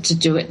expected to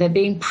do it. They're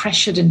being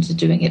pressured into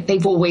doing it.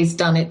 They've always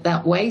done it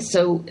that way.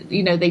 So,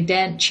 they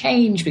daren't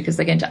change because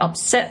they're going to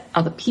upset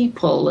other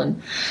people.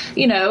 And,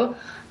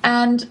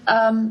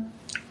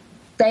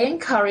 they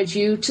encourage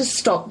you to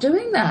stop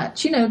doing that,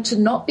 to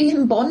not be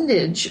in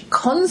bondage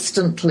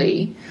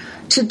constantly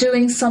to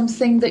doing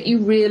something that you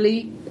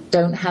really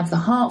don't have the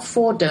heart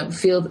for, don't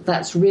feel that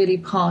that's really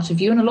part of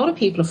you. And a lot of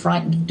people are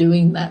frightened of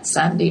doing that,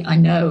 Sandy, I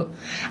know.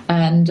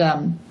 And,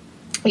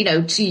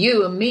 to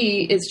you and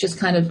me, it's just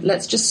kind of,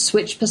 let's just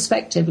switch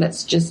perspective.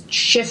 Let's just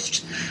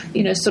shift,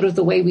 sort of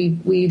the way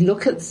we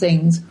look at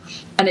things.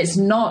 And it's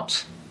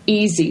not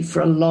easy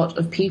for a lot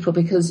of people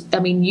because,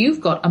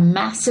 you've got a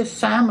massive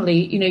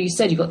family. You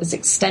said you've got this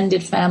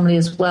extended family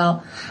as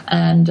well,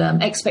 and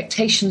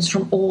expectations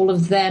from all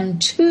of them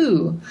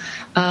too.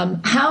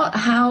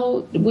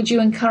 How would you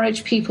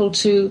encourage people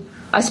to,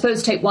 I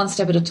suppose, take one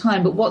step at a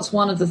time, but what's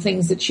one of the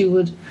things that you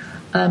would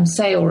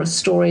say, or a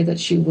story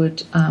that you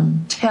would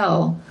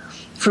tell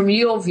from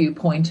your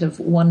viewpoint of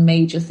one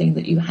major thing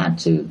that you had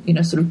to,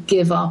 sort of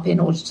give up in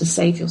order to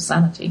save your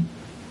sanity?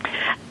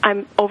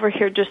 I'm over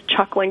here just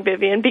chuckling,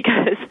 Vivian,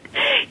 because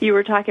you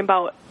were talking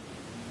about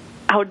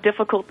how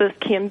difficult this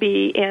can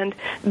be. And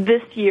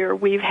this year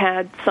we've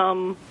had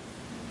some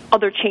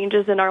other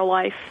changes in our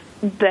life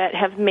that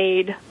have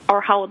made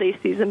our holiday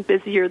season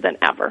busier than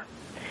ever.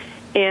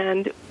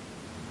 And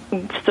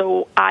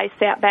so I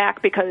sat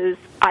back because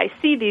I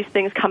see these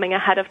things coming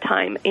ahead of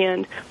time.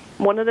 And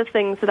one of the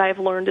things that I've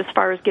learned as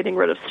far as getting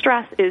rid of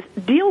stress is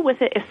deal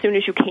with it as soon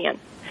as you can.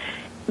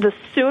 The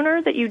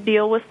sooner that you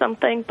deal with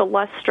something, the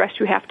less stress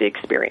you have to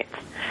experience.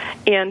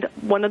 And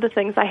one of the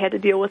things I had to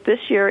deal with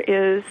this year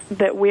is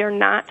that we are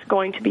not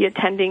going to be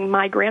attending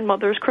my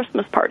grandmother's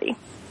Christmas party,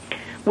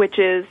 which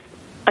is,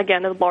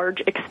 again, a large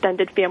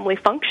extended family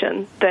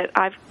function that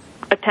I've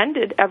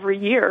attended every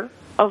year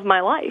of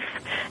my life,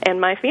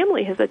 and my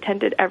family has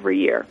attended every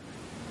year.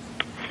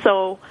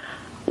 So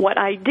what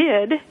I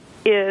did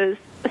is,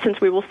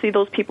 since we will see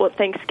those people at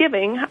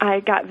Thanksgiving,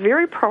 I got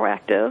very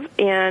proactive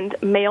and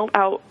mailed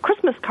out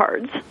Christmas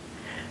cards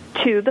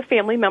to the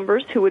family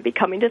members who would be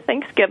coming to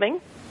Thanksgiving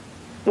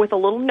with a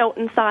little note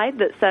inside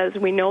that says,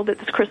 we know that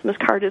this Christmas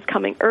card is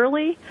coming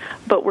early,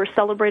 but we're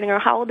celebrating our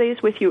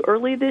holidays with you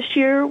early this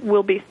year.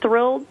 We'll be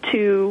thrilled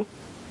to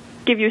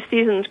give you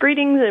season's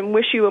greetings and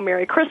wish you a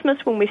Merry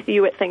Christmas when we see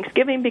you at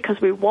Thanksgiving, because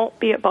we won't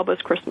be at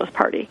Bubba's Christmas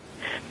party.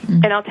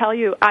 Mm-hmm. And I'll tell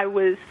you, I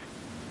was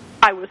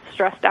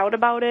stressed out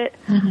about it.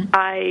 Mm-hmm.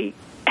 I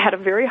had a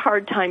very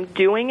hard time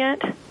doing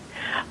it.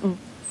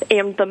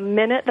 And the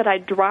minute that I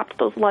dropped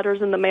those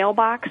letters in the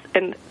mailbox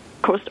and,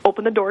 of course,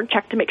 opened the door and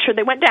checked to make sure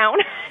they went down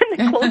and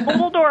then closed the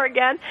little door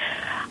again,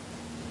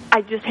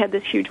 I just had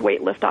this huge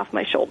weight lift off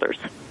my shoulders.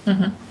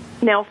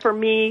 Mm-hmm. Now, for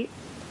me,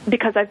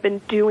 because I've been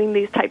doing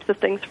these types of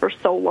things for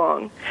so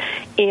long,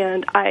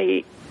 and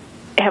I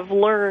have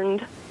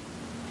learned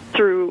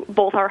through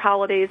both our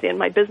holidays and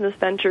my business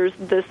ventures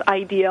this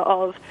idea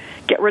of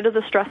get rid of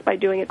the stress by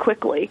doing it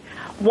quickly.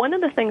 One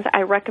of the things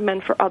I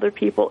recommend for other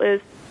people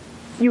is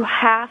you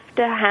have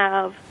to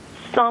have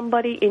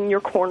somebody in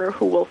your corner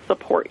who will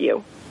support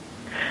you,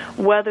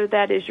 whether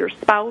that is your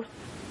spouse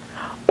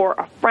or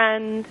a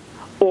friend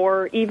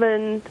or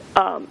even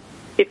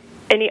if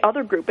any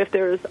other group. If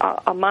there's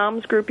a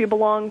mom's group you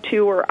belong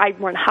to, or I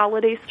run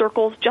holiday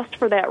circles just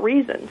for that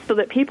reason, so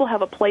that people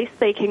have a place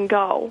they can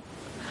go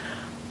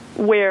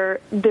where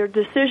their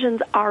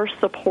decisions are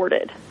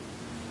supported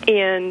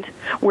and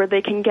where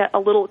they can get a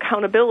little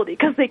accountability,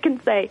 because they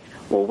can say,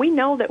 well, we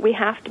know that we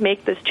have to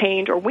make this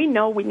change, or we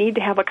know we need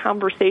to have a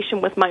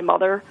conversation with my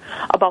mother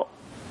about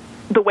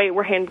the way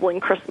we're handling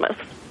Christmas.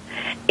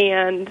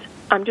 And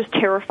I'm just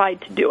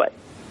terrified to do it.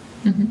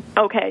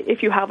 Okay,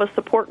 if you have a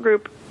support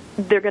group,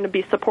 they're going to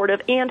be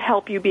supportive and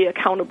help you be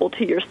accountable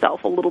to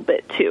yourself a little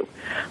bit too.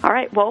 All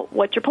right, well,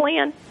 what's your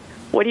plan?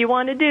 What do you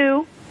want to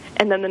do?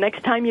 And then the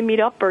next time you meet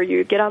up or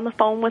you get on the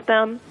phone with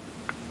them,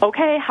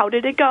 okay, how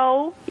did it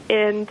go?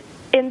 And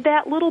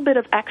that little bit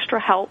of extra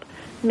help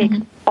makes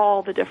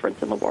all the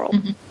difference in the world.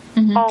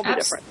 All the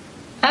difference.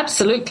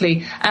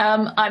 Absolutely.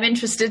 I'm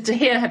interested to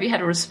hear, have you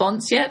had a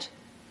response yet?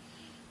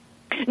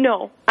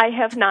 No, I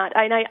have not.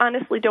 And I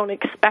honestly don't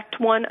expect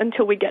one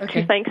until we get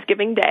to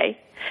Thanksgiving Day.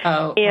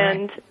 Oh,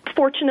 and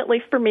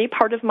fortunately for me,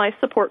 part of my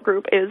support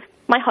group is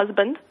my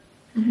husband.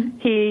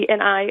 He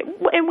and I,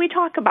 and we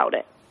talk about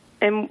it.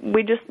 And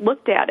we just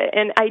looked at it.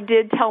 And I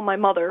did tell my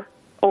mother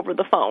over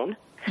the phone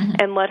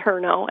and let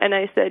her know. And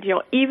I said,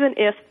 even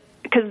if,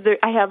 because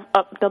I have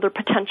another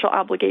potential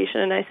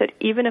obligation, and I said,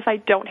 even if I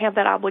don't have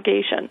that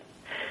obligation,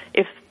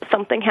 if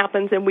something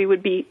happens and we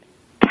would be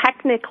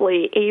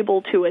technically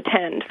able to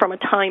attend from a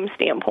time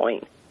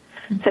standpoint,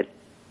 said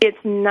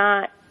it's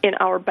not in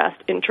our best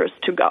interest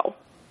to go.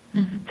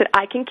 Said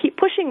I can keep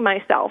pushing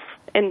myself,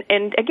 and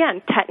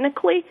again,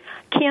 technically,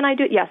 can I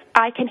do it? Yes,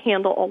 I can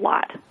handle a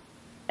lot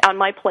on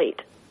my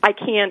plate. I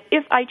can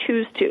if I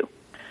choose to.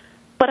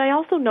 But I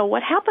also know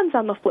what happens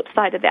on the flip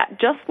side of that.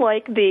 Just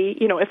like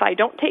if I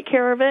don't take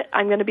care of it,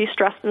 I'm going to be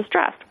stressed and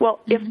stressed.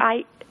 Well, if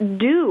I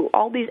do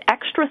all these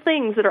extra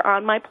things that are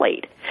on my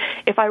plate,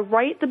 if I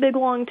write the big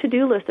long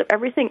to-do list of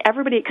everything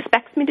everybody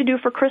expects me to do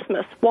for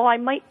Christmas, while I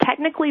might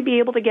technically be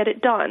able to get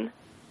it done,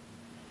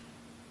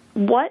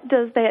 what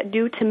does that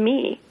do to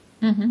me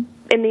in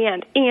the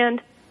end?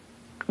 And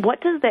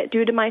what does that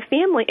do to my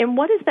family? And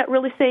what is that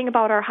really saying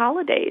about our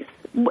holidays?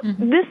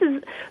 This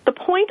is the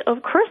point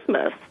of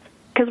Christmas,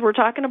 because we're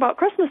talking about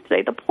Christmas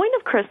today. The point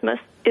of Christmas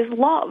is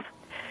love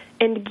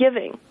and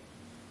giving.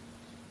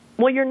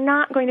 Well, you're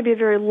not going to be a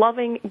very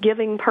loving,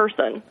 giving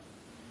person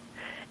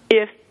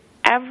if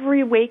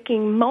every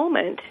waking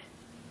moment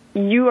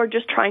you are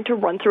just trying to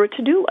run through a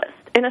to-do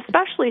list. And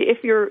especially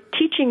if you're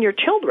teaching your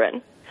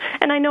children.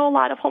 And I know a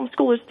lot of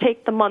homeschoolers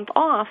take the month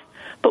off,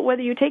 but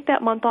whether you take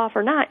that month off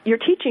or not, you're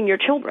teaching your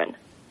children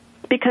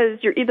because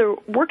you're either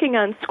working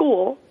on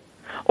school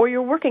or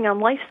you're working on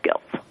life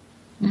skills.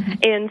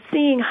 And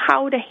seeing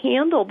how to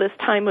handle this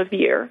time of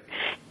year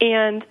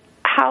and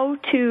how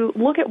to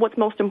look at what's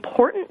most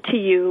important to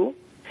you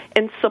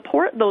and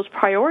support those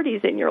priorities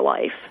in your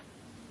life,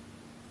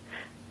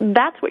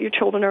 that's what your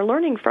children are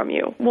learning from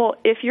you. Well,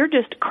 if you're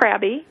just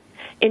crabby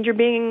and you're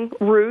being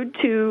rude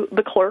to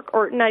the clerk,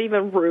 or not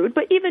even rude,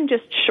 but even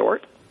just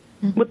short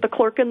with the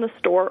clerk in the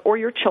store or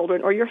your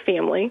children or your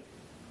family,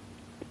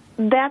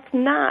 that's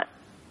not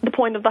the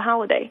point of the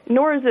holiday,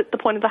 nor is it the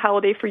point of the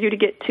holiday for you to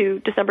get to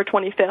December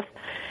 25th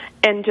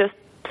and just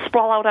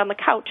sprawl out on the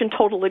couch in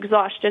total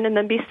exhaustion and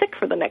then be sick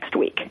for the next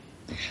week.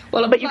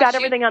 Well, but you got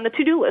everything on the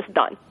to-do list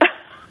done.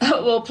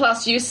 Well,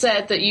 plus you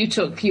said that you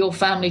took your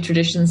family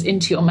traditions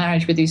into your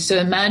marriage with you. So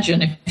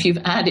imagine if you've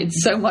added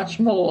so much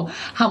more,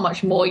 how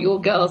much more your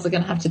girls are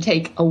going to have to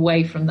take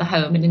away from the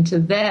home and into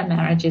their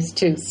marriages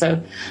too.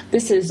 So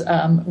this is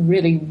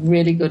really,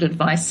 really good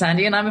advice,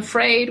 Sandy. And I'm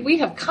afraid we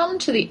have come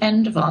to the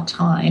end of our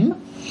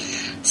time.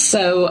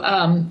 So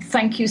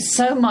thank you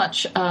so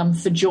much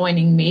for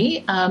joining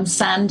me.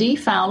 Sandy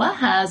Fowler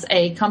has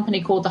a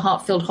company called the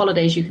Heart-Filled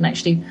Holidays. You can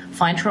actually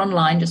find her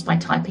online just by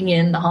typing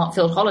in the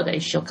Heart-Filled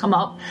Holidays. She'll come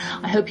up.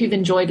 I hope you've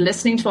enjoyed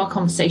listening to our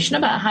conversation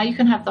about how you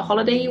can have the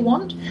holiday you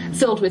want,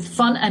 filled with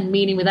fun and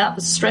meaning without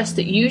the stress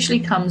that usually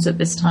comes at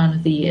this time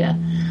of the year.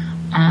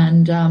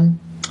 And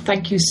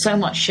thank you so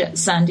much,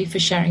 Sandy, for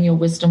sharing your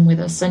wisdom with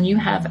us. And you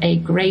have a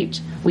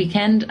great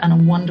weekend and a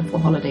wonderful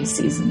holiday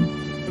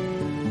season.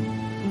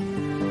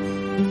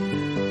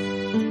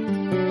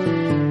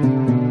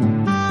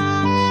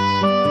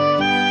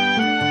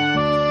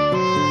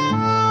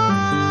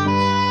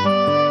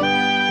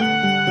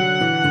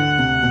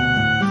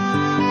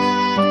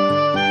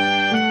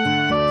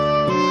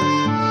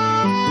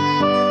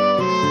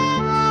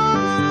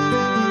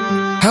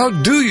 How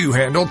do you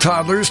handle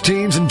toddlers,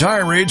 teens, and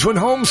tirades when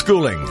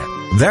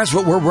homeschooling? That's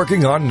what we're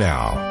working on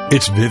now.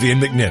 It's Vivian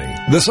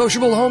McNinney, the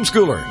sociable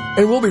homeschooler,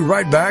 and we'll be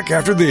right back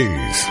after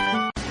these.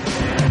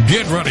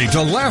 Get ready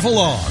to laugh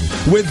along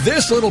with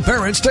This Little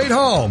Parent Stayed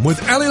Home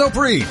with Allie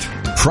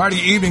Lopreet. Friday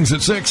evenings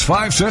at 6,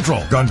 5 Central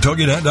on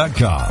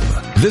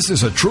TogiNet.com. This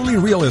is a truly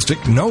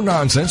realistic,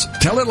 no-nonsense,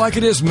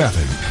 tell-it-like-it-is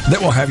method that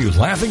will have you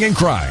laughing and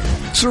crying,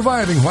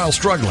 surviving while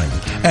struggling,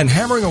 and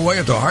hammering away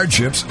at the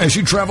hardships as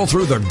you travel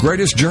through the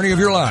greatest journey of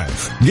your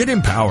life. Get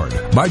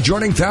empowered by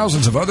joining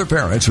thousands of other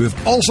parents who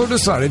have also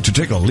decided to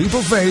take a leap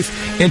of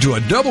faith into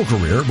a double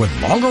career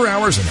with longer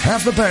hours and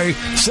half the pay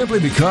simply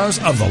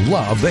because of the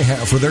love they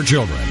have for their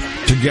children.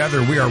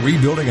 Together, we are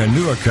rebuilding a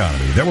new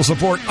economy that will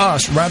support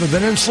us rather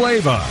than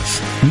enslave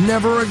us.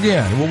 Never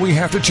again will we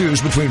have to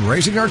choose between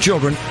raising our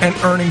children and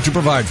earning to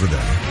provide for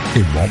them.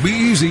 It won't be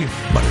easy,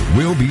 but it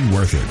will be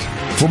worth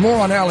it. For more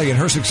on Allie and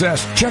her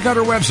success, check out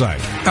her website,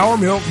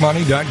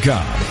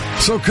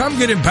 OurMilkMoney.com. So come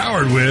get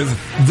empowered with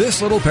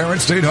This Little Parent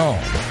Stayed Home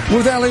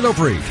with Allie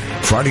Lopreet.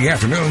 Friday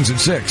afternoons at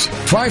 6,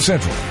 5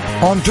 Central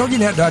on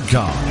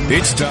TogiNet.com.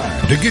 It's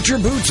time to get your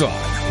boots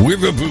on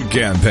with the Boot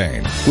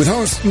Campaign with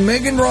hosts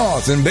Megan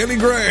Roth and Bailey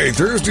Gray,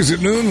 Thursdays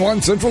at noon,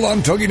 1 Central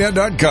on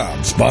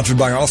TogiNet.com, sponsored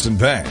by Austin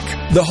Bank.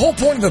 The whole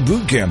point of the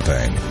Boot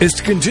Campaign is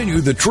to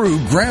continue the true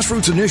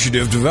grassroots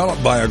initiative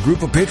developed by a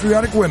group of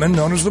patriotic women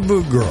known as the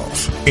Boot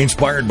Girls.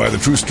 Inspired by the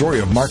true story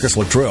of Marcus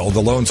Luttrell,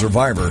 the lone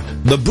survivor,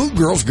 the Boot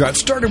Girls got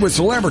started with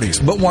celebrities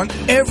but want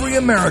every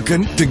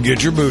American to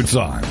get your boots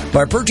on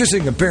by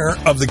purchasing a pair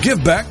of the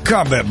Give Back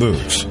Combat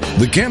Boots.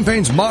 The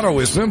campaign's motto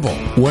is simple: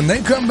 when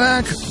they come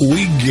back,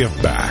 we give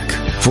back.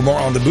 For more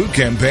on the Boot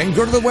Campaign,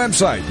 go to the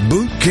website,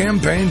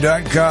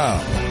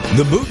 bootcampaign.com.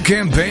 The Boot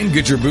Campaign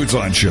Get Your Boots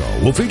On show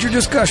will feature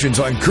discussions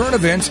on current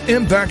events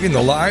impacting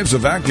the lives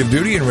of active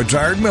duty and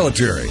retired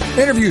military,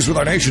 interviews with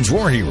our nation's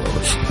war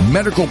heroes,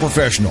 medical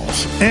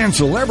professionals, and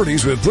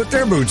celebrities who have put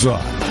their boots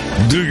on.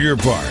 Do your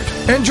part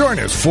and join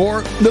us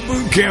for the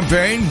Boot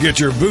Campaign Get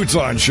Your Boots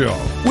On show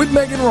with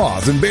Megan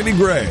Roth and Bailey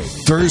Gray,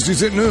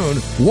 Thursdays at noon,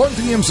 1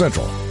 p.m.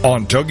 Central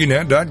on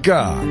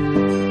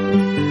TogiNet.com.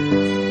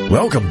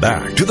 Welcome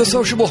back to The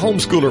Sociable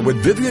Homeschooler with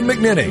Vivian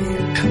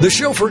McNinney, the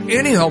show for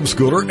any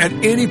homeschooler at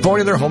any point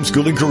in their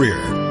homeschooling career.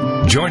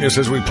 Join us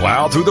as we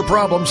plow through the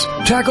problems,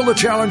 tackle the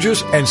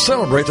challenges, and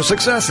celebrate the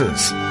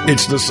successes.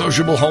 It's The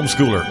Sociable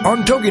Homeschooler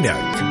on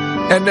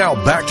TogiNet. And now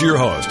back to your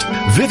host,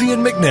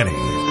 Vivian McNinney.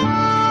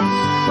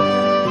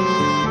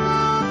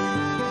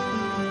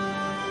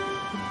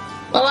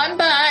 Well, I'm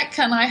back,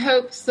 and I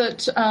hope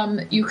that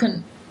you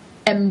can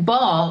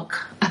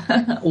embark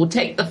or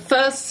take the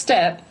first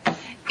step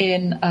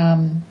in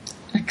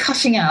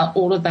cutting out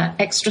all of that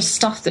extra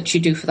stuff that you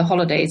do for the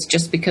holidays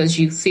just because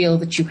you feel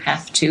that you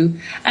have to,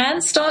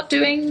 and start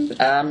doing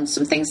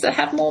some things that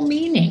have more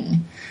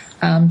meaning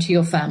to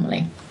your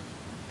family.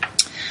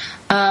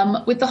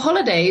 With the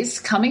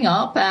holidays coming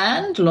up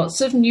and lots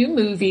of new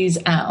movies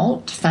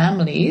out,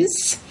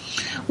 families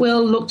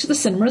will look to the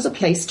cinema as a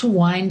place to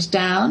wind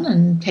down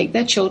and take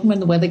their children when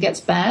the weather gets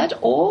bad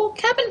or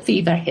cabin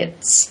fever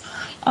hits.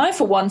 I,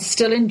 for one,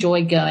 still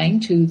enjoy going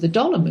to the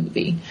dollar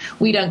movie.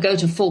 We don't go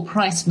to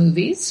full-price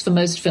movies for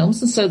most films,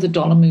 and so the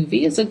dollar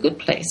movie is a good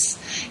place.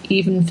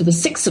 Even for the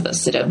 6 of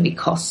us, it only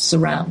costs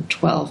around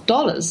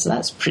 $12, so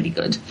that's pretty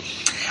good.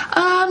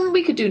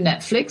 We could do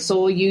Netflix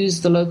or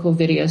use the local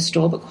video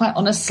store, but quite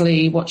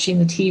honestly, watching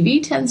the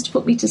TV tends to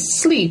put me to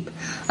sleep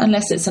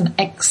unless it's an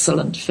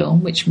excellent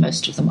film, which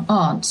most of them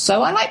aren't.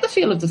 So I like the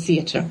feel of the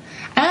theatre,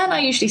 and I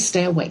usually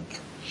stay awake.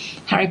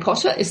 Harry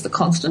Potter is the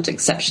constant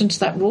exception to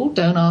that rule.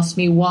 Don't ask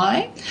me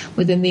why.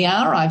 Within the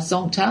hour, I've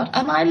zonked out,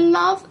 and I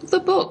love the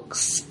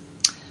books.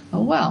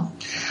 Oh, well.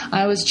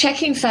 I was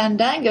checking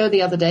Fandango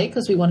the other day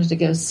because we wanted to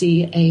go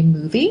see a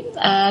movie,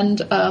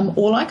 and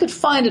all I could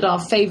find at our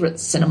favourite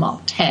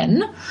Cinemark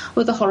 10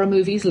 were the horror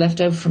movies left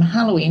over from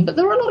Halloween, but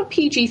there were a lot of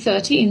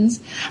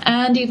PG-13s,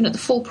 and even at the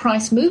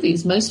full-price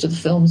movies, most of the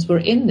films were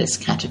in this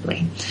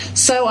category.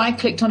 So I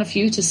clicked on a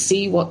few to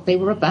see what they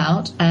were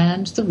about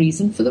and the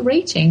reason for the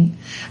rating.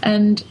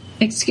 And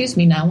excuse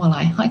me now while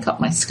I hike up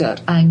my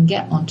skirt and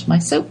get onto my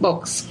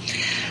soapbox.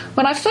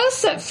 When I first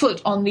set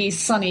foot on these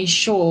sunny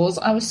shores,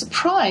 I was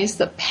surprised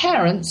that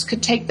parents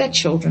could take their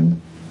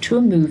children to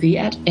a movie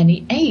at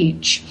any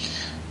age.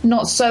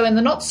 Not so in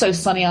the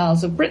not-so-sunny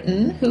Isles of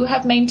Britain, who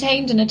have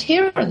maintained an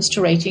adherence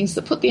to ratings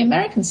that put the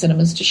American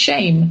cinemas to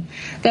shame.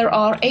 There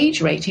are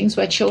age ratings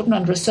where children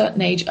under a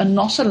certain age are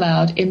not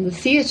allowed in the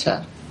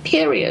theatre,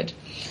 period.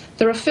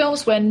 There are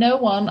films where no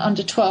one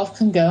under 12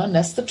 can go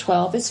unless the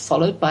 12 is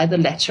followed by the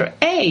letter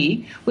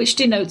A, which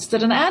denotes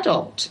that an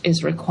adult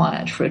is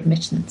required for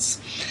admittance.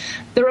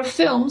 There are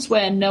films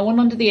where no one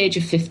under the age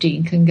of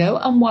 15 can go,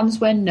 and ones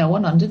where no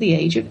one under the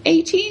age of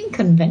 18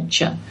 can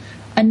venture.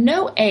 And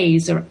no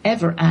A's are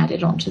ever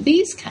added onto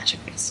these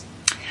categories.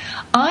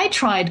 I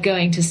tried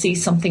going to see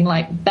something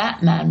like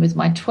Batman with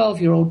my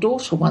 12-year-old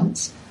daughter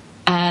once,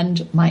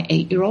 and my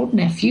 8-year-old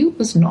nephew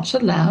was not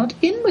allowed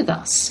in with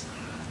us.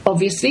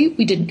 Obviously,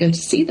 we didn't go to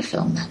see the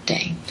film that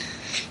day.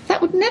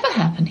 That would never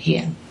happen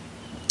here.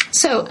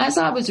 So, as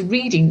I was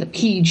reading the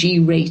PG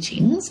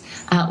ratings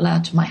out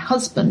loud to my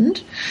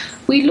husband,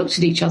 we looked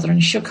at each other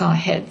and shook our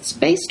heads.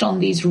 Based on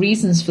these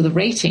reasons for the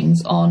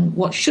ratings on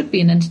what should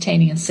be an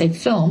entertaining and safe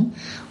film,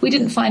 we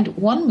didn't find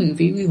one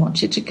movie we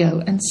wanted to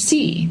go and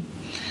see.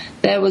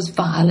 There was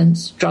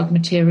violence, drug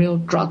material,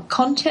 drug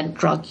content,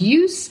 drug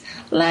use,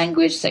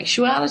 language,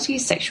 sexuality,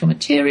 sexual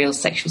material,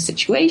 sexual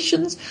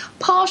situations,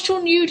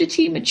 partial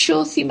nudity,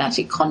 mature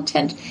thematic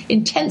content,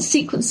 intense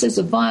sequences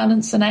of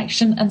violence and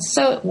action, and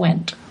so it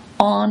went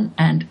on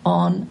and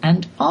on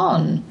and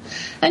on.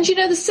 And you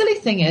know, the silly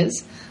thing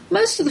is,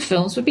 most of the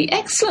films would be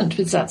excellent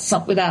without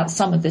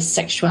some of this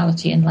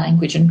sexuality and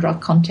language and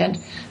drug content,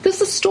 because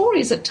the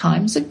stories at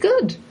times are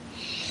good.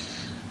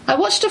 I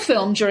watched a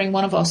film during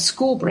one of our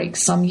school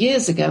breaks some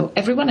years ago.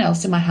 Everyone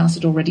else in my house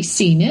had already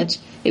seen it.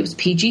 It was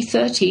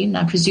PG-13, and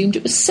I presumed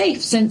it was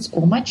safe since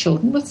all my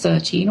children were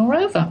 13 or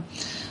over.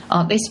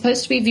 Aren't they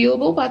supposed to be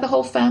viewable by the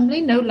whole family?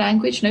 No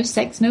language, no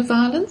sex, no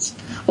violence?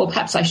 Or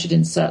perhaps I should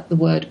insert the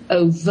word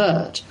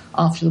overt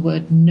after the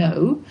word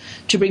no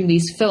to bring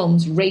these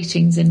films'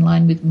 ratings in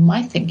line with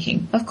my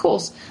thinking. Of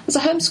course, as a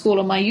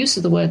homeschooler, my use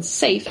of the word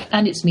safe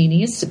and its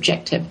meaning is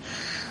subjective.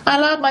 I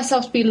allowed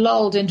myself to be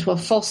lulled into a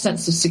false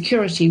sense of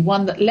security,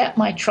 one that let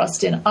my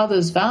trust in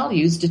others'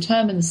 values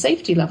determine the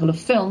safety level of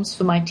films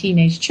for my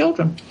teenage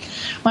children.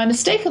 My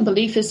mistaken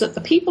belief is that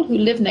the people who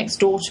live next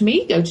door to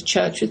me, go to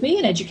church with me,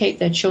 and educate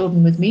their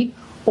children with me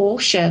all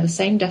share the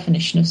same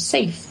definition of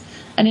safe.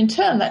 And in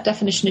turn, that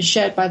definition is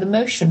shared by the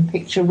Motion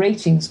Picture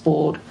Ratings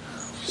Board.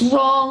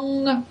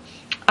 Wrong.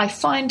 I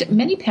find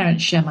many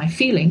parents share my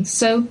feelings,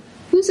 so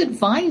who's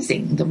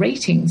advising the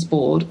ratings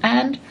board,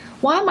 and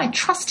why am I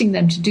trusting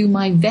them to do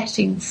my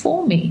vetting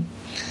for me?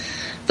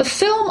 The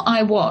film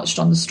I watched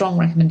on the strong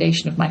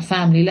recommendation of my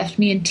family left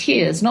me in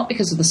tears, not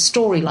because of the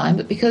storyline,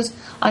 but because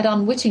I'd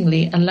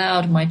unwittingly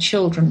allowed my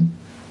children,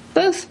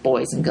 both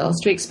boys and girls,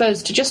 to be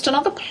exposed to just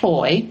another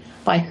ploy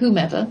by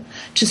whomever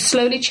to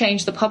slowly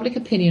change the public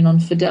opinion on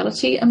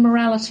fidelity and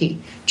morality,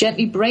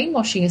 gently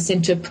brainwashing us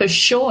into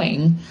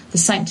pursuing the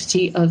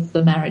sanctity of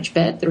the marriage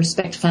bed, the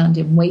respect found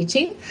in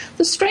waiting,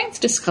 the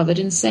strength discovered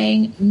in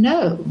saying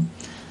no,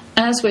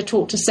 as we're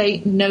taught to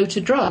say no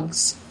to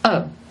drugs.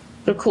 Oh,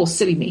 but of course,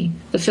 silly me,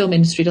 the film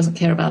industry doesn't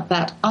care about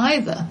that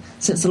either,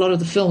 since a lot of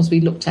the films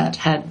we looked at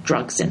had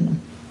drugs in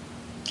them.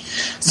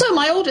 So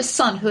my oldest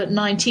son, who at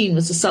 19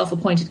 was the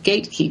self-appointed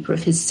gatekeeper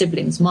of his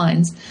siblings'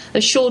 minds,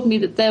 assured me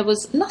that there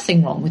was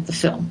nothing wrong with the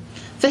film.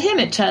 For him,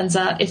 it turns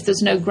out, if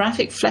there's no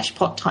graphic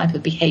fleshpot type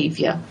of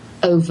behaviour,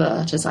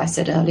 overt, as I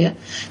said earlier,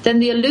 then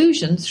the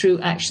illusion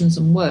through actions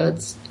and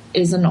words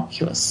is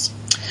innocuous.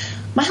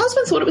 My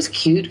husband thought it was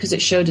cute because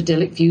it showed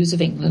idyllic views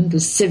of England,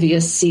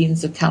 lascivious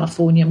scenes of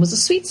California, and was a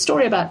sweet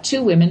story about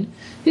two women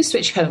who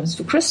switch homes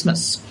for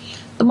Christmas.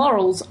 The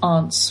morals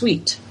aren't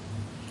sweet.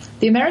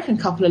 The American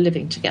couple are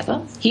living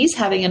together. He's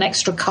having an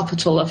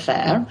extra-coupital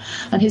affair,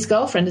 and his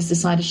girlfriend has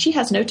decided she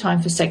has no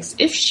time for sex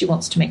if she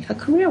wants to make her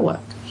career work.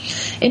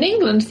 In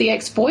England, the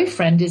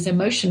ex-boyfriend is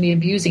emotionally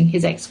abusing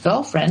his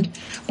ex-girlfriend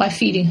by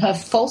feeding her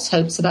false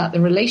hopes about the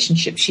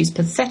relationship she's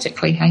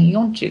pathetically hanging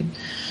on to.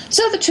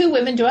 So the two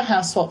women do a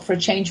house swap for a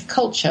change of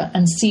culture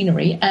and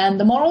scenery, and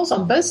the morals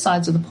on both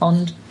sides of the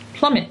pond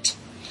plummet.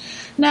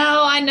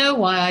 Now, I know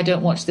why I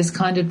don't watch this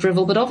kind of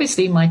drivel, but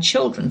obviously my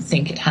children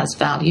think it has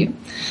value.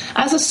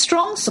 As a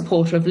strong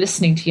supporter of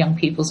listening to young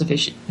people's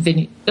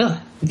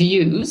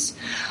views,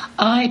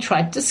 I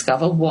tried to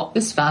discover what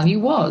this value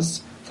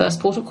was. First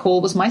port of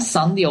call was my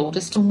son, the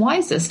oldest and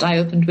wisest. I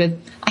opened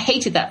with, "I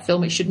hated that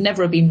film. It should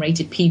never have been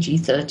rated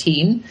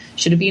PG-13.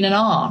 Should have been an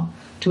R."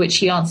 To which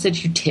he answered,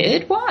 "You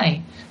did?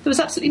 Why? There was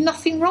absolutely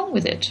nothing wrong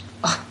with it."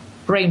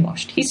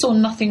 Brainwashed. He saw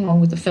nothing wrong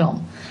with the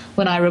film.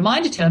 When I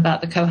reminded him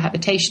about the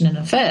cohabitation and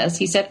affairs,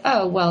 he said,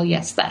 "Oh, well,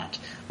 yes, that.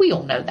 We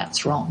all know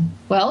that's wrong."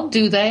 Well,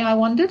 do they, I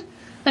wondered?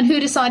 And who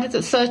decided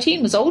that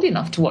 13 was old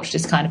enough to watch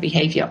this kind of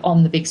behaviour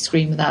on the big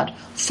screen without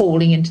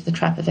falling into the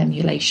trap of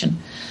emulation?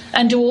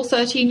 And do all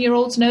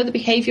 13-year-olds know the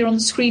behaviour on the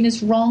screen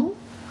is wrong?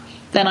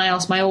 Then I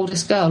asked my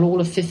oldest girl,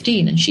 all of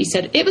 15, and she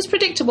said, "It was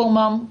predictable,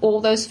 Mum.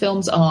 All those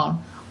films are."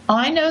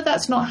 I know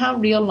that's not how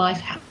real life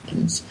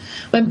happens.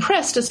 When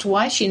pressed as to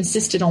why she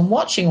insisted on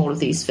watching all of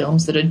these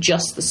films that are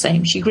just the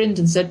same, she grinned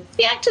and said,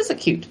 "The actors are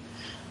cute."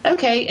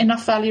 Okay,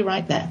 enough value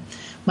right there.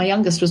 My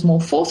youngest was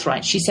more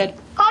forthright. She said,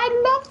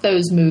 "I love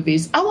those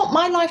movies. I want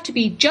my life to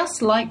be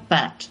just like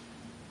that."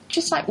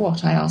 Just like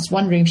what? I asked,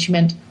 wondering if she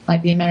meant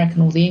like the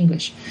American or the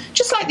English.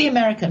 Just like the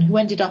American who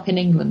ended up in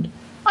England.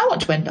 I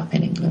want to end up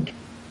in England.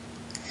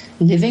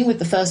 Living with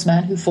the first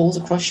man who falls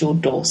across your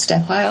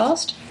doorstep, I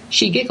asked.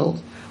 She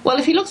giggled. Well,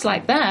 if he looks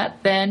like that,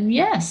 then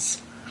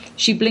yes.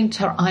 She blinked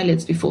her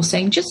eyelids before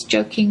saying, "Just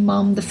joking,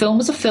 Mum. The film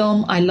was a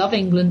film. I love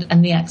England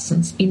and the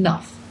accents.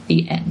 Enough.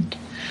 The end."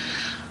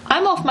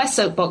 I'm off my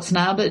soapbox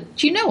now, but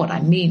do you know what I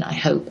mean, I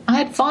hope?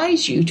 I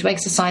advise you to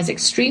exercise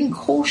extreme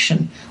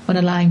caution when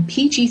allowing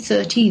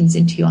PG-13s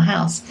into your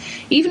house.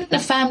 Even a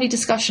family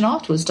discussion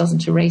afterwards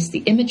doesn't erase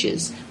the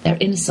images their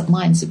innocent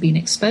minds have been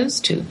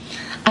exposed to.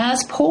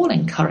 As Paul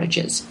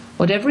encourages,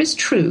 whatever is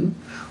true,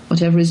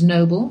 whatever is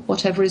noble,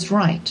 whatever is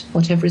right,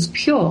 whatever is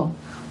pure,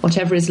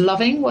 whatever is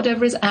loving,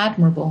 whatever is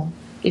admirable,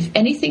 if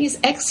anything is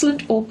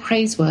excellent or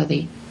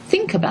praiseworthy,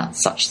 think about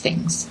such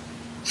things.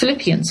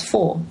 Philippians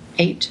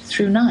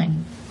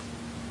 4:8-9.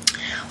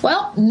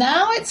 Well,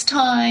 now it's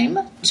time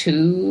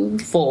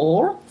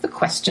for the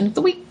question of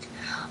the week.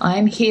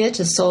 I'm here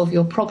to solve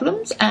your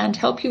problems and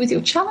help you with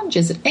your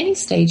challenges at any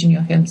stage in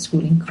your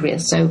homeschooling career.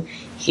 So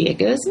here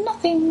goes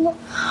nothing.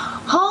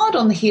 Hard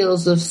on the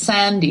heels of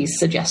Sandy's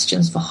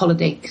suggestions for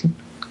holiday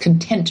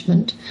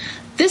contentment,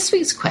 this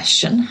week's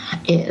question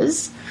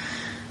is,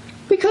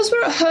 because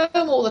we're at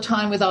home all the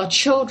time with our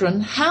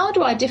children, how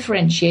do I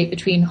differentiate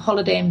between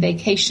holiday and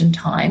vacation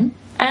time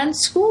and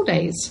school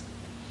days?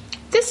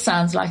 This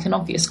sounds like an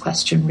obvious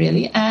question,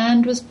 really,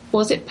 and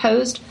was it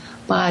posed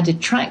by a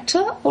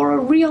detractor or a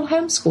real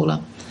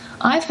homeschooler?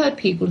 I've heard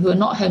people who are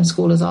not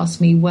homeschoolers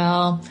ask me,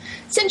 well,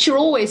 since you're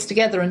always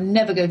together and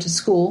never go to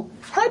school,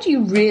 how do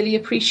you really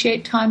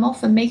appreciate time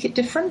off and make it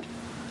different?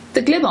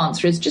 The glib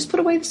answer is just put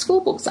away the school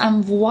books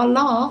and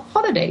voila,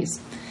 holidays.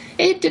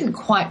 It didn't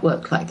quite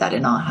work like that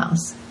in our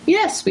house.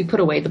 Yes, we put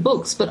away the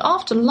books, but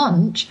after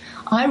lunch,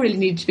 I really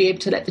needed to be able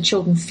to let the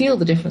children feel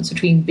the difference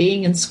between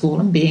being in school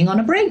and being on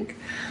a break.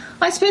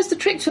 I suppose the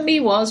trick for me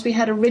was we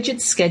had a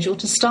rigid schedule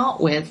to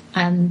start with,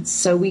 and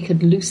so we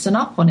could loosen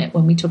up on it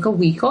when we took a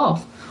week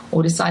off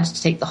or decided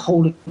to take the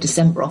whole of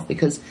December off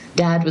because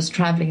Dad was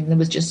travelling and there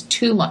was just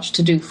too much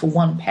to do for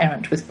one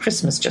parent with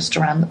Christmas just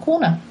around the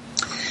corner.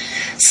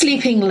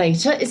 Sleeping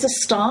later is a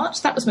start.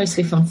 That was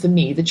mostly fun for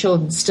me. The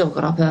children still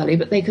got up early,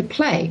 but they could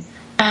play.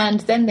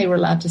 And then they were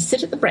allowed to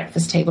sit at the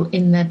breakfast table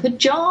in their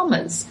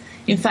pyjamas.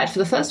 In fact, for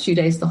the first few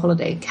days of the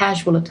holiday,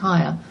 casual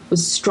attire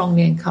was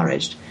strongly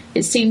encouraged.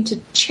 It seemed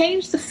to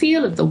change the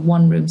feel of the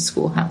one-room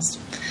schoolhouse.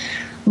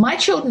 My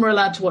children were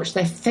allowed to watch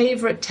their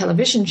favourite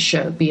television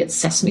show, be it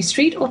Sesame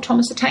Street or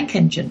Thomas the Tank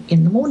Engine,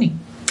 in the morning.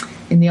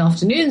 In the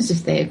afternoons,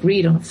 if they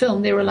agreed on a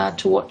film, they were allowed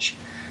to watch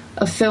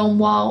a film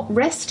while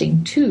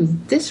resting too.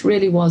 This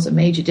really was a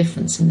major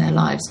difference in their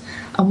lives,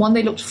 and one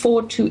they looked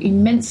forward to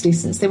immensely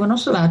since they were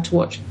not allowed to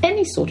watch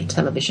any sort of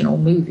television or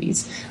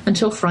movies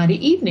until Friday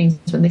evenings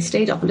when they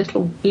stayed up a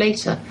little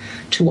later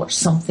to watch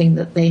something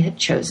that they had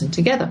chosen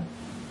together.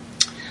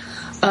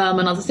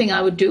 Another thing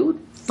I would do,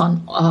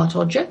 fun art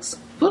objects.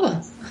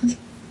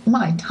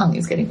 My tongue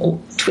is getting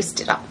all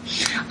twisted up.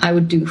 I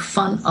would do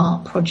fun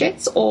art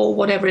projects or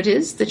whatever it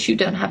is that you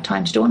don't have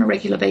time to do on a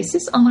regular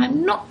basis, and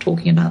I'm not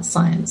talking about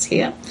science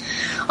here.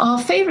 Our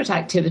favourite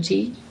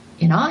activity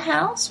in our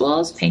house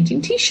was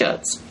painting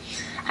T-shirts.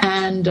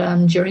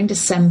 And during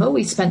December,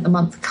 we spent the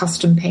month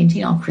custom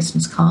painting our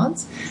Christmas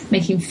cards,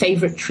 making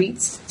favourite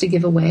treats to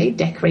give away,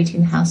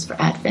 decorating the house for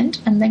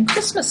Advent, and then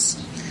Christmas.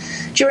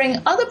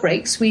 During other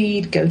breaks,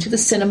 we'd go to the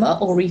cinema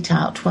or eat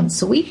out once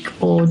a week,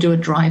 or do a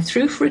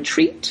drive-through for a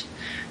treat,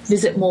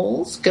 visit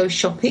malls, go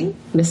shopping,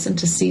 listen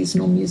to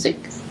seasonal music.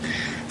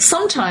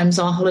 Sometimes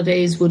our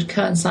holidays would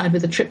coincide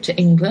with a trip to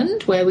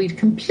England, where we'd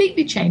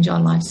completely change our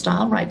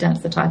lifestyle, right down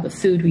to the type of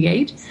food we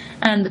ate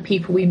and the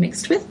people we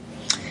mixed with.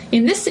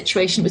 In this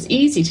situation, it was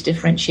easy to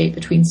differentiate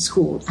between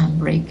school and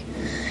break.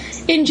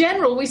 In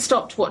general, we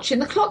stopped watching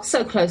the clock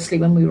so closely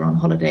when we were on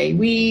holiday.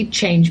 We'd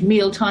change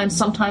meal times.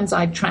 Sometimes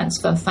I'd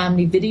transfer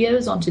family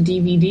videos onto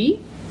DVD.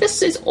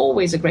 This is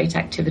always a great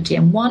activity,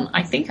 and one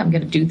I think I'm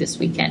going to do this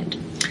weekend.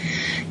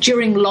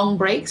 During long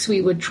breaks,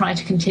 we would try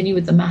to continue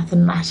with the math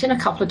and Latin a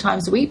couple of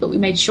times a week, but we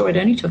made sure it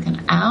only took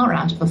an hour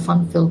out of a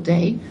fun-filled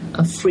day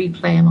of free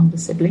play among the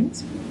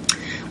siblings.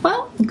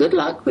 Well, good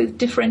luck with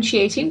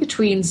differentiating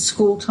between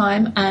school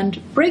time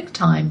and break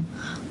time.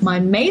 My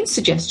main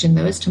suggestion,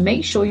 though, is to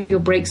make sure your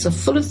breaks are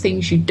full of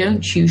things you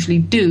don't usually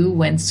do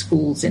when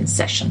school's in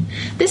session.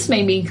 This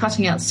may mean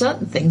cutting out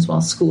certain things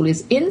while school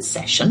is in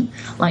session,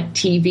 like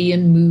TV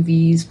and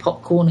movies,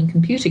 popcorn and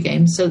computer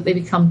games, so that they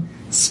become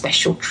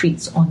special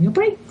treats on your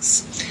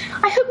breaks.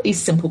 I hope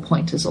these simple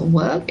pointers will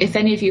work. If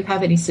any of you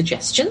have any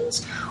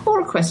suggestions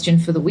or a question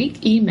for the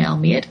week, email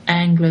me at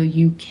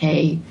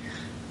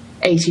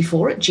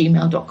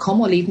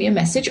anglouk84@gmail.com or leave me a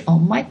message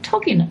on my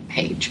TogiNet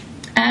page.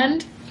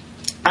 And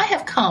I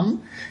have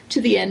come to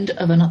the end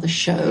of another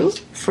show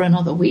for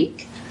another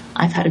week.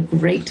 I've had a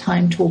great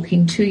time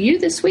talking to you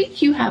this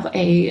week. You have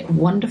a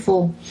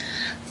wonderful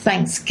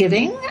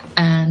Thanksgiving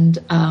and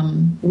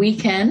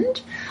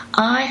weekend.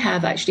 I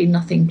have actually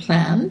nothing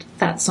planned.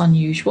 That's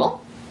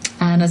unusual.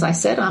 And as I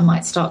said, I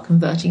might start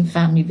converting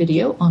family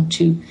video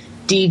onto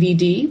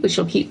DVD, which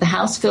will keep the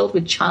house filled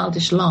with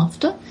childish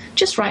laughter,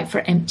 just right for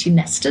empty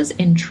nesters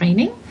in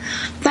training.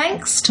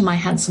 Thanks to my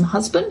handsome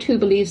husband, who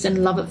believes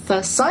in love at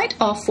first sight,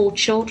 our 4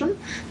 children,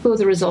 who are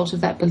the result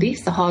of that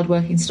belief, the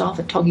hard-working staff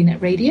at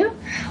TogiNet Radio,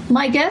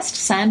 my guest,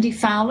 Sandy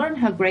Fowler, and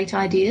her great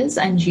ideas,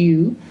 and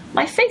you,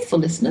 my faithful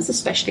listeners,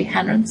 especially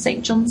Hannah and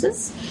St.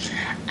 John's.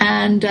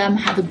 And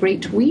have a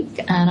great week,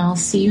 and I'll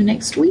see you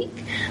next week.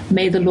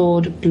 May the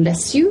Lord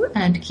bless you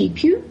and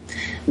keep you.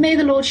 May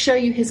the Lord show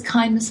you his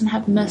kindness and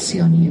have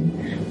mercy on you.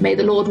 May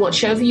the Lord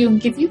watch over you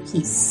and give you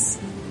peace.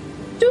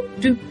 Doop,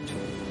 doop.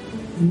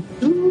 Doop,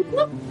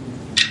 doop.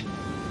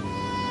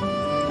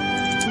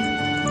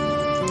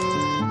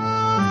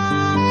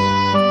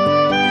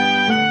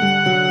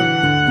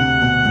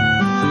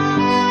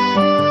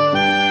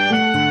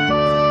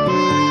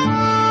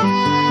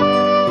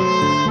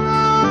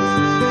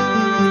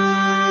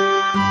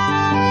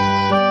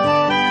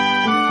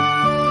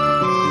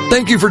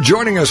 Thank you for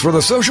joining us for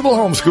The Sociable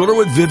Homeschooler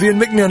with Vivian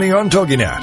McNinney on TogiNet.